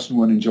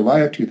 2001, in July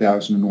of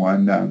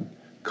 2001,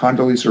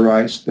 Condoleezza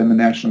Rice, then the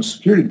National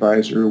Security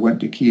Advisor, went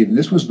to Kyiv. And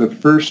this was the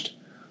first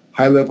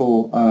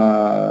high-level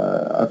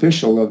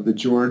official of the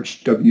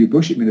George W.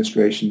 Bush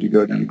administration to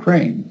go to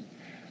Ukraine.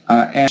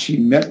 And she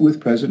met with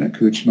President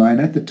Kuchma.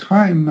 And at the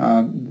time,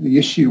 the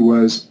issue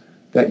was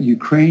that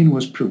Ukraine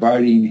was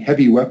providing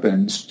heavy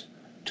weapons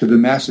to the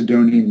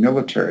Macedonian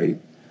military.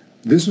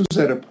 This was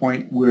at a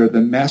point where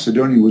the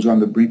Macedonia was on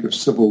the brink of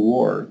civil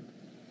war.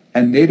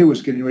 And NATO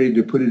was getting ready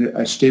to put in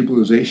a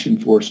stabilization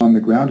force on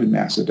the ground in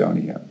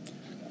Macedonia.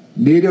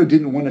 NATO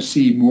didn't want to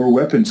see more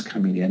weapons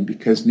coming in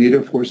because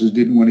NATO forces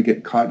didn't want to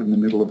get caught in the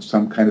middle of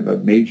some kind of a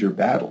major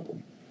battle.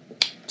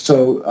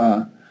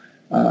 So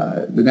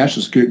the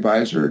National Security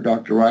Advisor,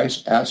 Dr.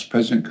 Rice, asked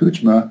President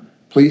Kuchma,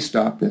 please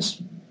stop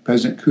this.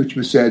 President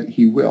Kuchma said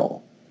he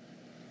will.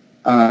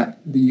 The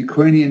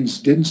Ukrainians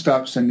didn't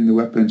stop sending the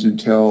weapons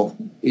until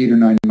 8 or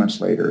 9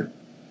 months later.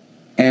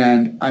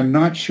 And I'm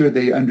not sure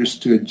they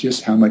understood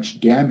just how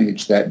much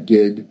damage that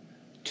did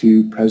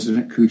to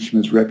President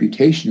Kuchma's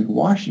reputation in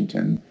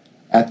Washington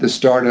at the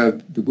start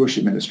of the Bush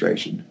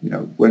administration. You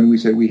know, when we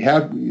said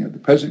the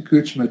President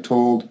Kuchma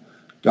told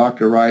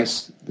Dr.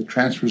 Rice the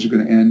transfers are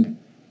going to end,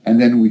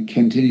 and then we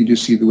continue to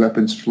see the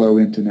weapons flow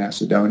into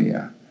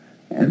Macedonia.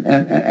 And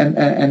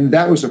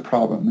that was a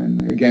problem.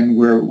 And again,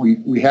 where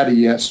we had a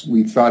yes,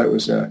 we thought it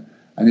was an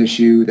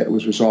issue that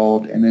was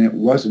resolved, and then it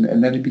wasn't,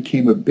 and then it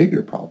became a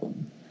bigger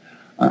problem.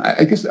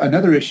 I guess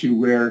another issue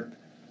where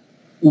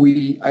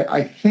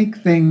I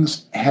think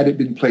things, had it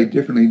been played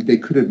differently, they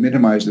could have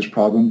minimized this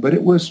problem, but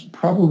it was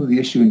probably the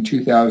issue in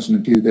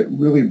 2002 that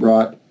really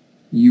brought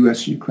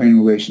U.S.-Ukraine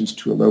relations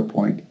to a low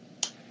point.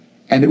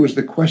 And it was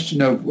the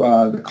question of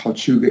the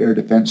Kalchuga air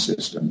defense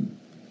system.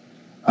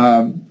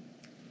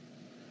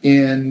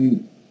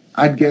 In,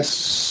 I'd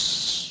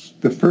guess,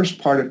 the first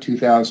part of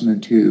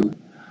 2002,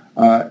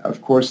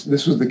 of course,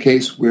 this was the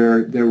case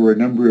where there were a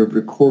number of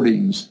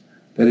recordings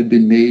that had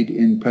been made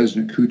in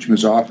President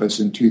Kuchma's office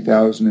in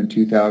 2000 and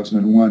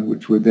 2001,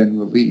 which were then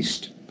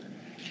released.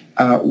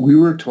 We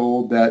were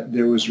told that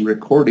there was a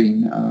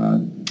recording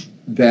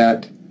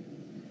that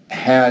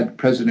had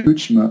President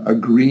Kuchma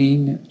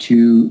agreeing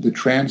to the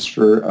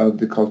transfer of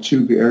the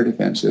Kalchuga air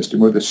defense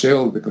system, or the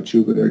sale of the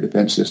Kalchuga air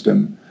defense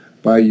system,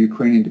 by a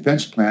Ukrainian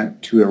defense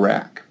plant to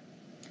Iraq.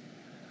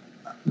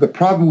 The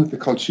problem with the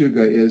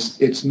Kalchuga is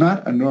it's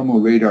not a normal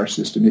radar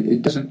system.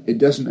 It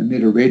doesn't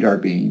emit a radar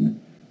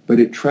beam, but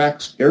it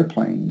tracks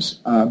airplanes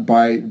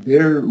by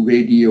their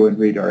radio and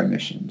radar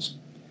emissions.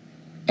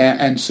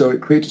 And so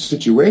it creates a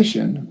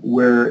situation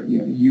where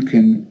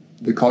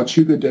the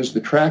Kalchuga does the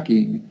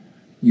tracking,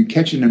 you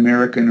catch an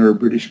American or a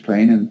British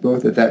plane, and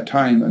both at that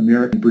time,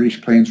 American and British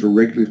planes were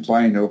regularly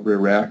flying over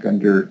Iraq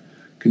under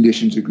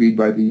conditions agreed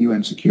by the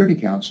UN Security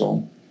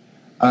Council.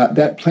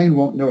 That plane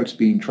won't know it's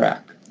being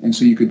tracked. And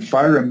so you could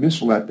fire a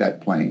missile at that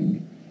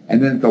plane,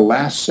 and then at the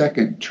last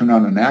second turn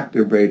on an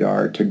active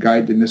radar to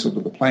guide the missile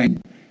to the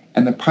plane.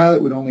 And the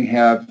pilot would only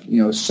have,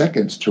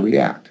 seconds to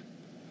react.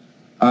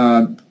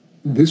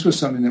 This was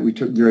something that we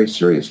took very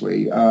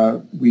seriously.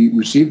 We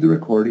received the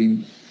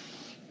recording.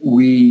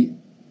 We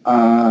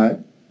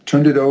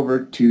turned it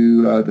over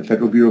to the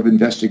Federal Bureau of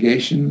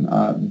Investigation.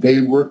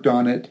 They worked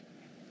on it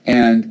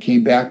and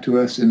came back to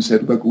us and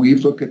said, look,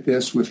 we've looked at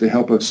this with the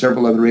help of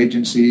several other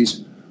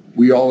agencies.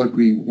 We all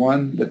agree,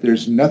 one, that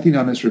there's nothing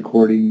on this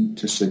recording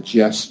to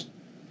suggest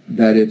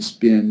that it's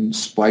been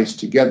spliced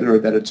together or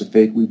that it's a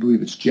fake. We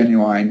believe it's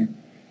genuine.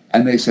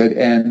 And they said,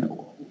 and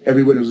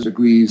everyone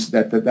agrees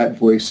that that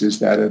voice is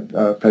that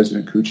of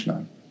President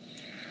Kuchma.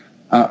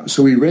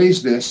 So we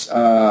raised this.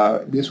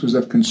 This was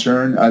of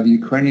concern. The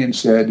Ukrainians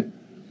said,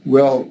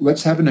 well,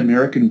 let's have an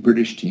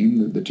American-British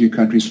team, the two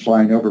countries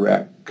flying over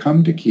Iraq,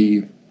 come to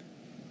Kyiv,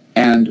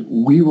 and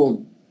we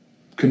will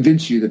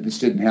convince you that this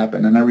didn't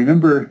happen. And I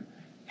remember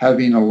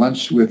having a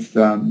lunch with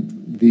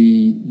the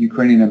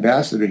Ukrainian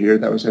ambassador here,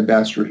 that was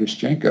Ambassador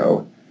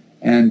Hyshchenko,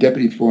 and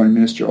Deputy Foreign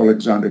Minister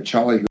Alexander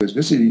Chaly, who was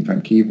visiting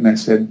from Kyiv, and I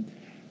said,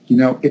 you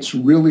know, it's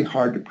really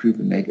hard to prove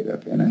the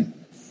negative. And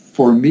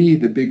for me,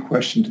 the big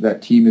question to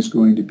that team is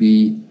going to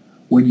be,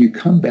 when you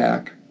come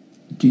back,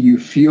 do you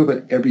feel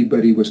that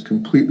everybody was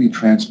completely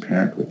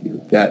transparent with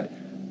you? That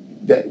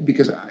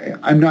because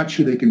I'm not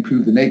sure they can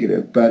prove the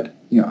negative, but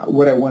you know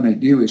what I want to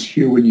do is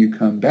hear when you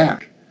come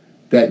back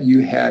that you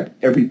had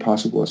every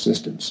possible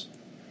assistance.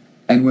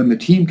 And when the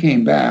team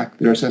came back,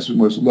 their assessment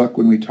was, look,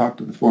 when we talked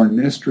to the Foreign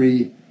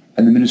Ministry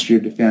and the Ministry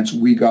of Defense,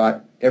 we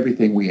got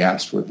everything we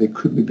asked for. They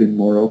couldn't have been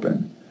more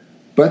open.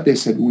 But they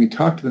said when we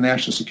talked to the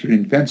National Security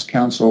and Defense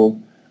Council,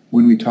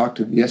 when we talked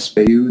to the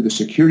SBU, the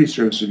Security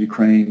Service of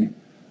Ukraine,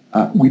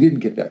 we didn't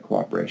get that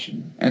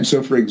cooperation. And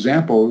so, for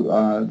example,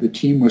 the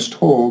team was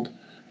told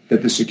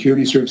that the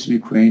Security Service of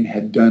Ukraine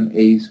had done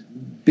a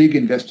big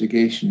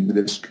investigation that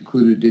is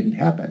concluded didn't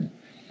happen.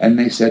 And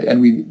they said,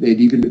 and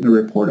they'd even written a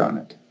report on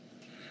it.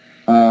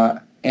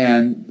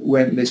 And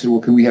when they said,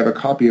 well, can we have a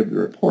copy of the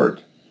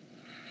report?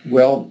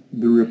 Well,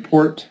 the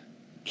report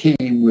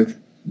came with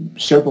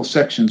several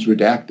sections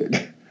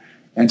redacted.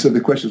 And so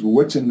the question is, well,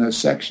 what's in those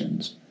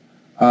sections?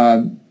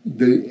 During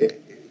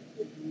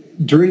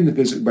the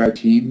visit by our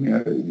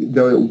team,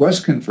 though it was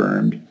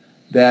confirmed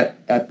that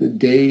at the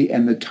day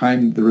and the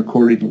time the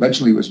recording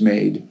allegedly was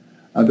made,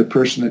 the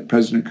person that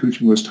President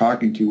Kuchma was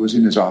talking to was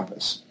in his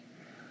office.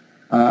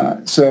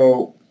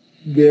 So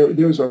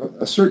there was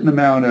a certain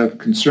amount of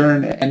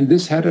concern, and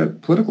this had a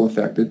political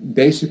effect. That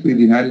basically,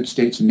 the United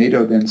States and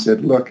NATO then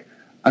said, look,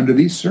 under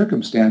these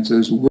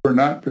circumstances, we're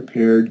not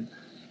prepared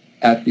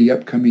at the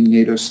upcoming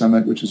NATO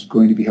summit, which is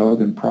going to be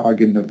held in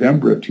Prague in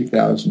November of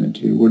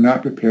 2002. We're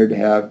not prepared to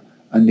have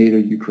a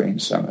NATO-Ukraine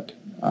summit.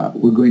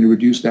 We're going to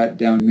reduce that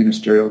down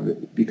ministerial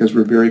because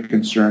we're very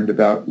concerned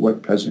about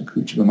what President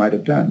Kuchma might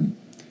have done.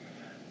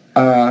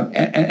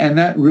 And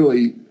that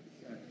really,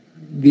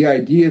 the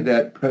idea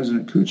that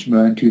President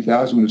Kuchma in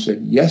 2000 would have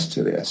said yes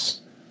to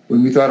this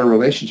when we thought our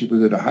relationship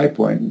was at a high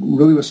point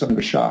really was something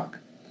of a shock.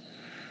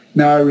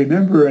 Now I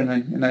remember,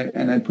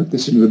 and I put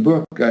this into the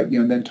book,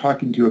 then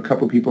talking to a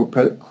couple of people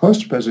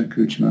close to President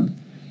Kuchma,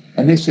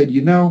 and they said, do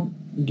you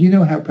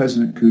know how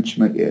President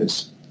Kuchma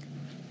is?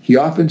 He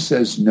often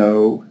says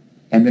no,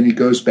 and then he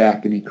goes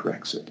back and he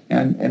corrects it.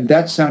 And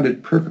that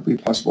sounded perfectly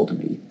plausible to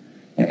me.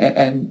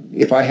 And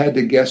if I had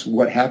to guess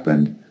what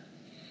happened,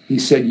 he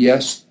said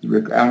yes,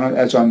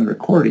 as on the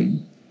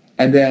recording,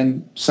 and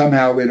then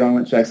somehow later on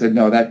went back and said,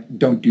 no,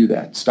 don't do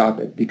that, stop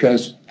it.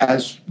 Because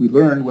as we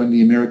learned when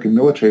the American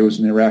military was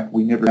in Iraq,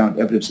 we never found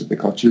evidence that the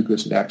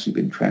Kalchukas had actually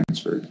been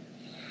transferred.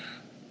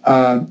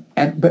 But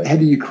had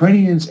the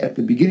Ukrainians at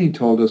the beginning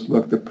told us,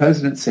 look, the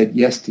president said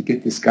yes to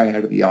get this guy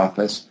out of the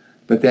office,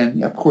 but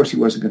then, of course, he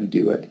wasn't going to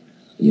do it.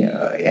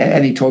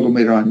 And he told them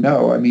later on,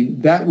 no. I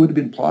mean, that would have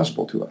been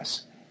plausible to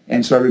us.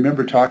 And so I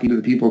remember talking to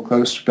the people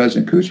close to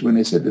President Kuchma when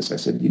they said this. I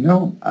said,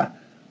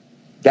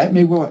 that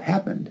may well have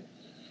happened,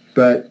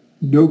 but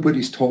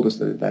nobody's told us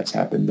that that's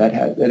happened. That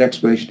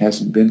explanation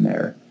hasn't been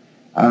there.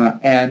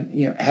 And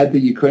had the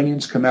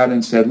Ukrainians come out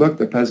and said, look,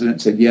 the president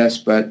said yes,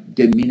 but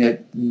didn't mean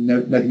it,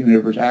 nothing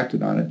ever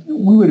acted on it,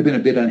 we would have been a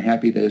bit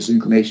unhappy that his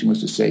inclination was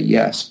to say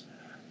yes.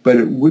 But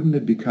it wouldn't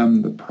have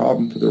become the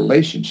problem for the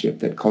relationship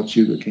that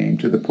Kalchuga came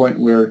to the point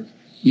where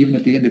even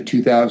at the end of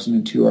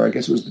 2002, or I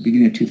guess it was the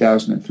beginning of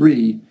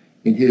 2003,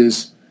 in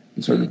his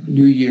sort of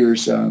New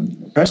Year's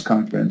press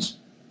conference,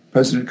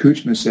 President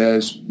Kuchma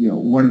says,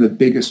 one of the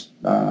biggest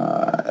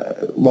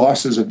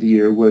losses of the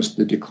year was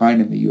the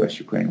decline in the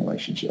U.S.-Ukraine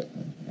relationship.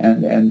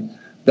 And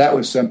that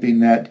was something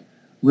that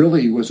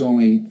really was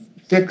only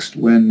fixed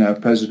when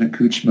President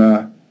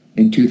Kuchma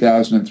in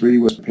 2003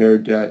 was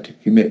prepared to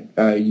commit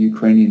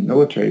Ukrainian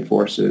military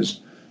forces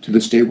to the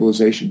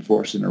stabilization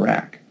force in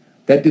Iraq.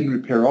 That didn't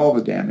repair all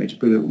the damage,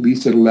 but at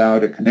least it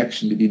allowed a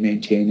connection to be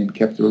maintained and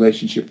kept the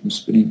relationship from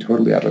spinning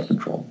totally out of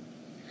control.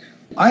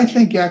 I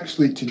think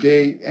actually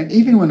today, and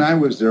even when I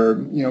was there,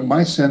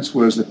 my sense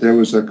was that there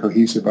was a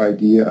cohesive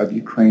idea of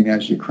Ukraine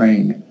as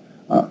Ukraine.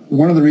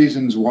 One of the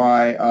reasons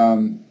why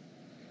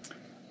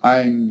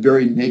I'm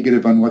very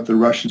negative on what the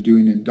Russians are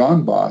doing in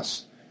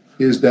Donbass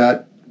is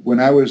that when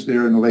I was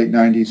there in the late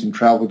 90s and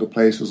traveled to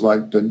places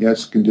like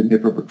Donetsk and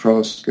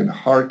Dnipropetrovsk and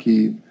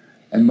Kharkiv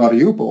and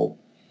Mariupol,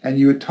 and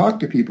you would talk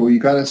to people, you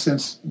got a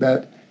sense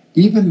that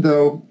even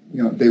though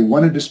they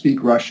wanted to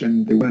speak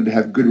Russian, they wanted to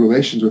have good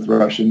relations with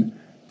Russian,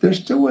 there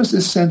still was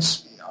this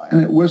sense,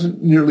 and it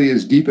wasn't nearly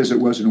as deep as it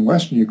was in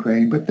Western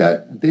Ukraine, but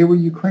that they were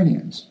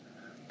Ukrainians,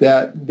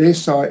 that they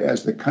saw it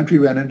as the country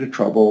ran into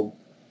trouble,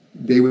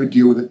 they would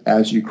deal with it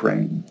as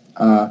Ukraine.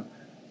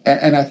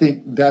 And I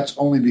think that's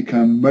only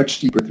become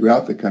much deeper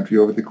throughout the country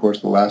over the course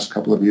of the last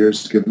couple of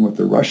years, given what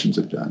the Russians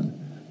have done.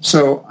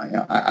 So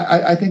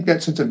I think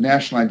that sense of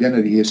national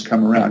identity has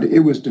come around.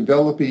 It was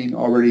developing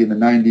already in the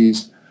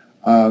 90s.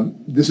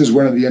 This is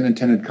one of the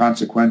unintended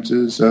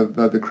consequences of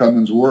the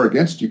Kremlin's war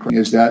against Ukraine,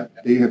 is that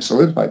they have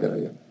solidified that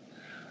idea.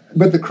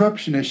 But the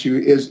corruption issue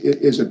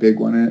is a big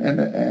one. And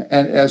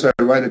as I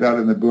write about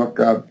in the book,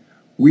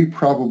 we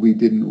probably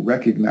didn't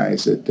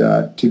recognize it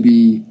to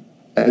be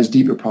as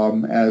deep a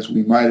problem as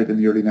we might have in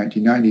the early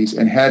 1990s.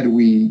 And had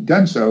we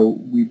done so,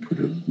 we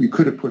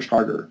could have pushed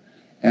harder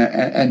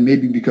and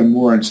maybe become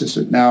more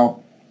insistent.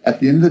 Now, at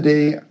the end of the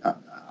day,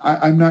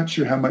 I'm not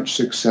sure how much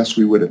success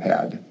we would have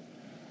had.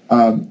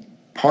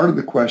 Part of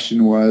the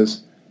question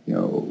was,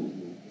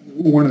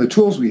 one of the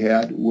tools we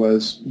had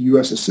was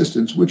U.S.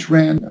 assistance, which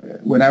ran,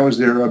 when I was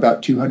there,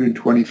 about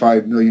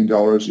 $225 million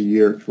a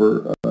year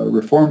for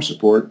reform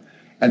support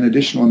and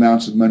additional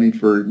amounts of money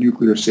for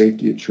nuclear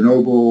safety at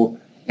Chernobyl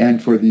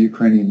and for the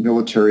Ukrainian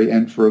military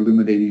and for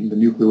eliminating the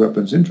nuclear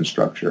weapons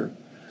infrastructure.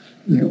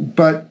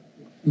 But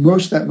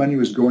most of that money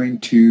was going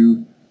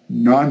to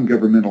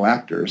non-governmental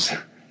actors.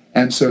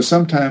 And so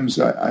sometimes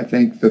I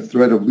think the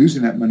threat of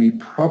losing that money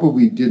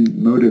probably didn't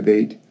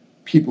motivate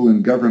people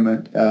in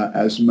government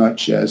as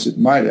much as it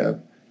might have,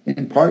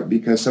 in part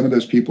because some of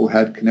those people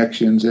had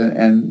connections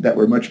and that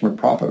were much more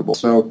profitable.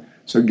 So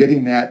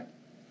getting that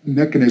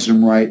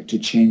mechanism right to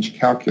change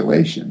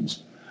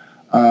calculations.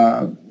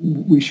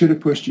 We should have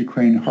pushed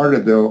Ukraine harder,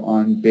 though,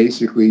 on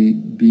basically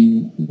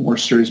being more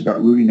serious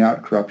about rooting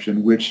out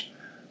corruption, which,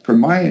 from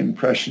my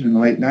impression in the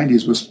late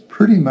 90s, was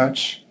pretty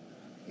much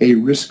a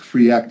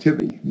risk-free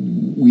activity.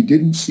 We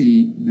didn't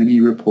see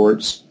many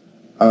reports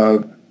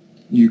of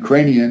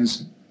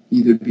Ukrainians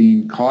either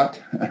being caught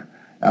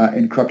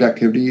in corrupt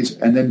activities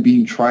and then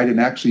being tried and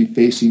actually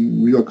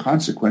facing real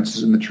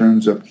consequences in the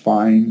terms of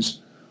fines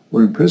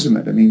or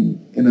imprisonment. I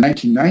mean, in the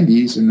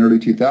 1990s and early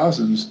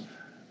 2000s,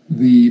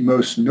 the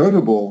most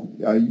notable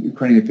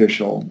Ukrainian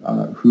official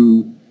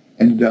who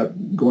ended up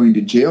going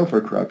to jail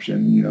for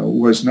corruption,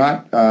 was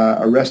not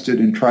arrested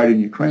and tried in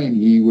Ukraine.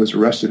 He was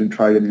arrested and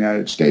tried in the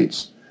United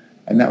States.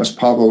 And that was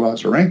Pavel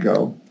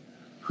Lazarenko,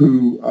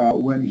 who,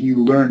 when he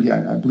learned,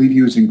 I believe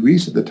he was in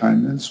Greece at the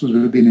time, this would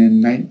have been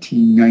in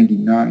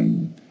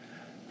 1999,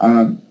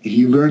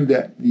 he learned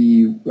that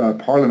the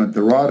parliament,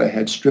 the Rada,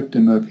 had stripped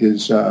him of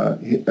his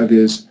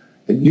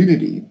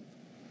immunity.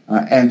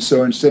 And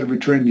so instead of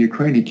returning to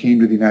Ukraine, he came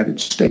to the United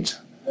States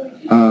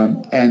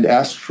and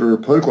asked for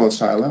political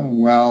asylum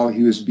while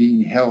he was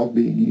being held.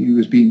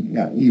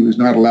 He was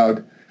not allowed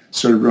to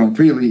sort of roam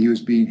freely. He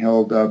was being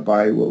held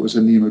by what was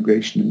in the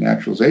Immigration and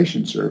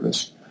Naturalization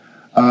Service.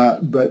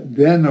 But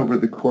then over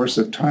the course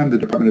of time, the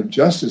Department of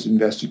Justice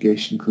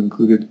investigation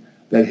concluded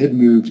that it had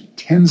moved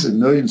tens of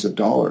millions of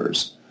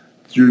dollars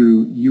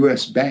through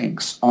U.S.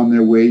 banks on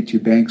their way to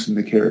banks in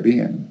the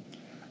Caribbean.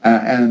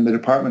 And the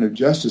Department of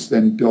Justice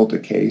then built a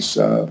case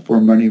for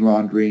money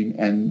laundering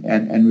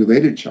and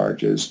related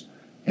charges.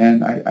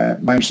 And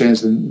my understanding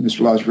is that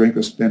Mr.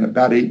 Lazarenko spent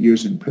about 8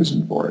 years in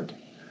prison for it.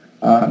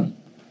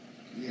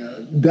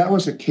 That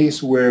was a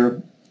case where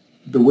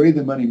the way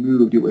the money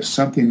moved, it was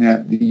something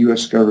that the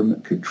U.S.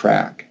 government could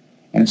track.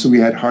 And so we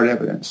had hard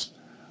evidence.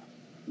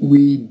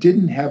 We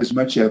didn't have as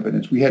much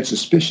evidence. We had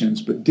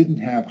suspicions, but didn't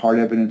have hard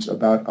evidence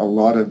about a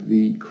lot of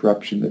the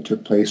corruption that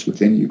took place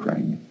within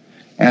Ukraine.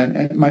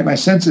 And my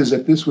sense is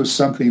that this was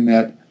something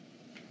that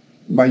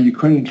my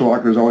Ukrainian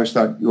interlocutors always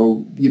thought,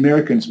 the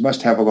Americans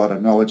must have a lot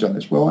of knowledge on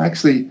this. Well,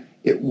 actually,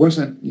 it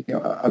wasn't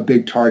a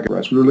big target for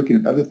us. We were looking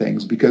at other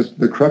things because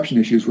the corruption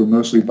issues were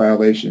mostly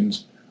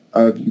violations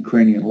of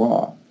Ukrainian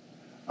law.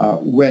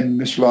 When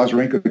Mr.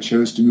 Lazarenko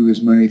chose to move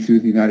his money through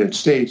the United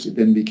States, it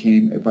then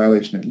became a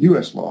violation of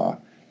U.S. law,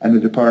 and the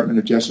Department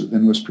of Justice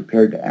then was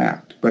prepared to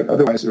act. But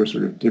otherwise, there were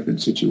sort of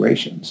different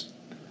situations.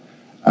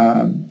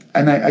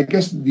 And I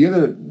guess the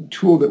other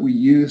tool that we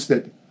used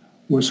that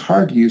was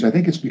hard to use, I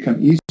think it's become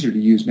easier to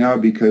use now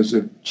because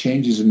of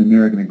changes in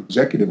American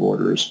executive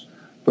orders,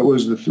 but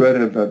was the threat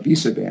of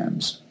visa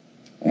bans.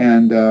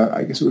 And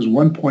I guess it was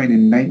one point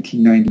in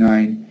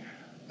 1999,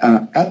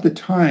 at the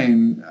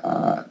time,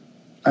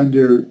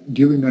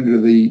 dealing under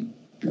the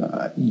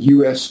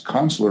U.S.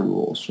 consular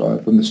rules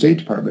from the State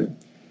Department,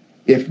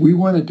 if we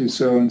wanted to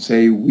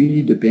say we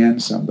need to ban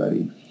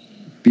somebody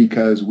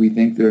because we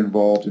think they're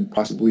involved in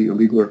possibly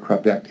illegal or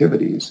corrupt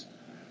activities,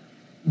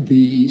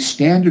 the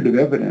standard of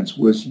evidence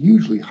was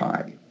usually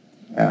high.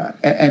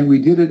 And we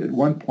did it at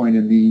one point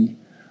in the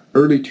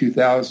early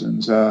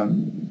 2000s.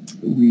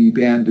 We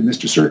banned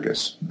Mr.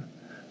 Circus.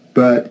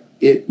 But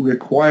it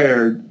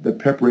required the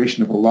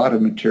preparation of a lot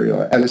of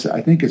material. As I said,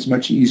 I think it's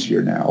much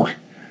easier now.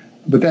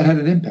 But that had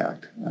an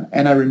impact.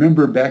 And I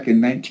remember back in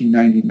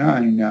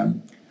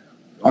 1999,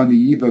 on the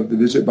eve of the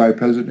visit by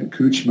President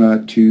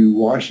Kuchma to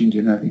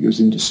Washington, I think it was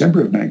in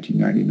December of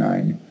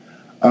 1999,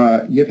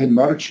 Yevhen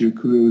Marchuk,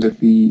 who was at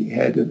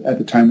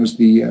the time was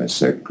the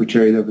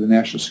Secretary of the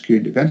National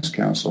Security and Defense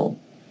Council,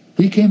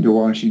 he came to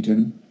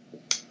Washington.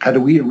 How do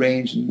we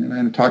arrange, and I'm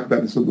going to talk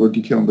about this in a little more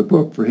detail in the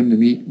book, for him to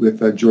meet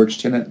with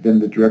George Tenet, then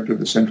the director of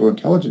the Central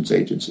Intelligence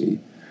Agency.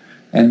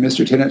 And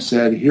Mr. Tenet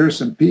said, here are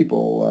some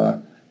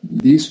people,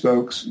 these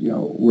folks,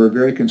 we're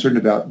very concerned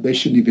about, they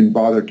shouldn't even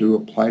bother to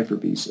apply for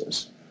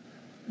visas.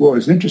 What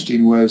was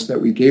interesting was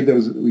that we gave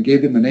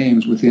them the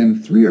names within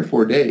 3 or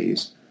 4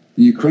 days.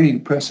 The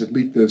Ukrainian press had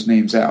leaked those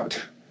names out.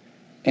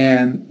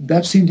 And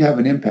that seemed to have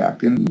an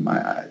impact. And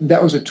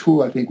that was a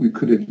tool I think we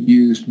could have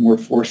used more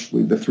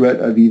forcefully, the threat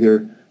of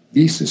either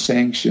visa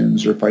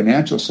sanctions or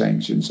financial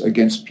sanctions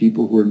against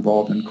people who are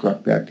involved in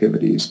corrupt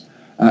activities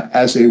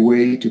as a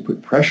way to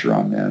put pressure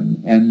on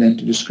them and then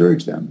to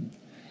discourage them.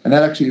 And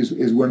that actually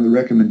is one of the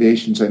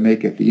recommendations I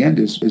make at the end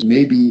is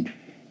maybe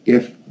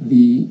if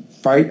the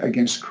fight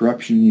against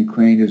corruption in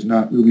Ukraine is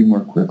not moving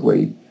more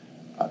quickly,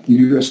 the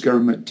U.S.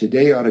 government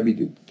today ought to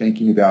be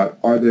thinking about,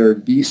 are there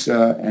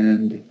visa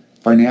and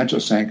financial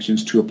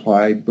sanctions to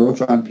apply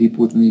both on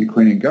people within the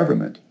Ukrainian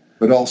government,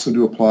 but also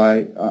to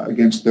apply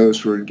against those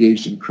who are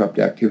engaged in corrupt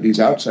activities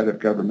outside of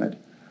government,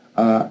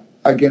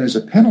 again as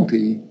a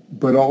penalty,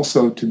 but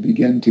also to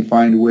begin to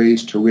find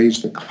ways to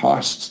raise the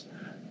costs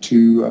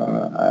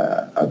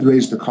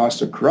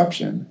of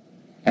corruption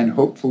and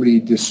hopefully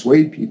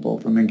dissuade people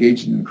from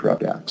engaging in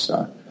corrupt acts.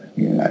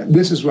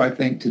 This is what I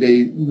think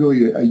today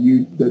really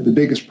the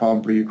biggest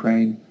problem for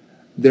Ukraine.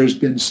 There's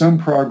been some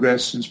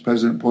progress since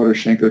President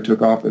Poroshenko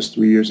took office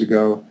 3 years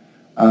ago,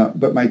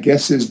 but my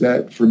guess is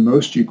that for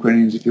most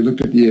Ukrainians, if you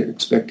looked at the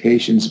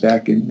expectations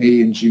back in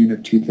May and June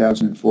of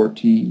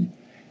 2014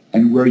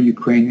 and where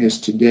Ukraine is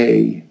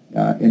today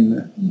in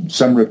the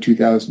summer of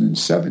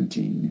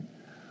 2017,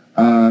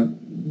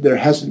 there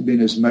hasn't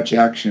been as much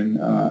action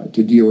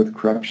to deal with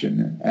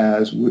corruption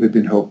as would have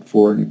been hoped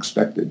for and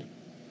expected.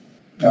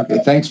 Okay,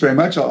 thanks very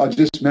much. I'll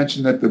just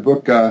mention that the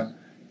book, The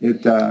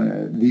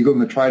Eagle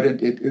and the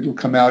Trident, it'll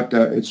come out,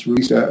 it's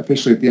released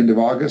officially at the end of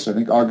August. I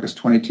think August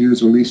 22 is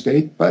the release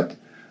date, but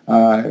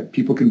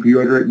people can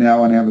pre-order it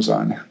now on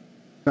Amazon.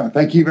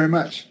 Thank you very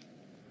much.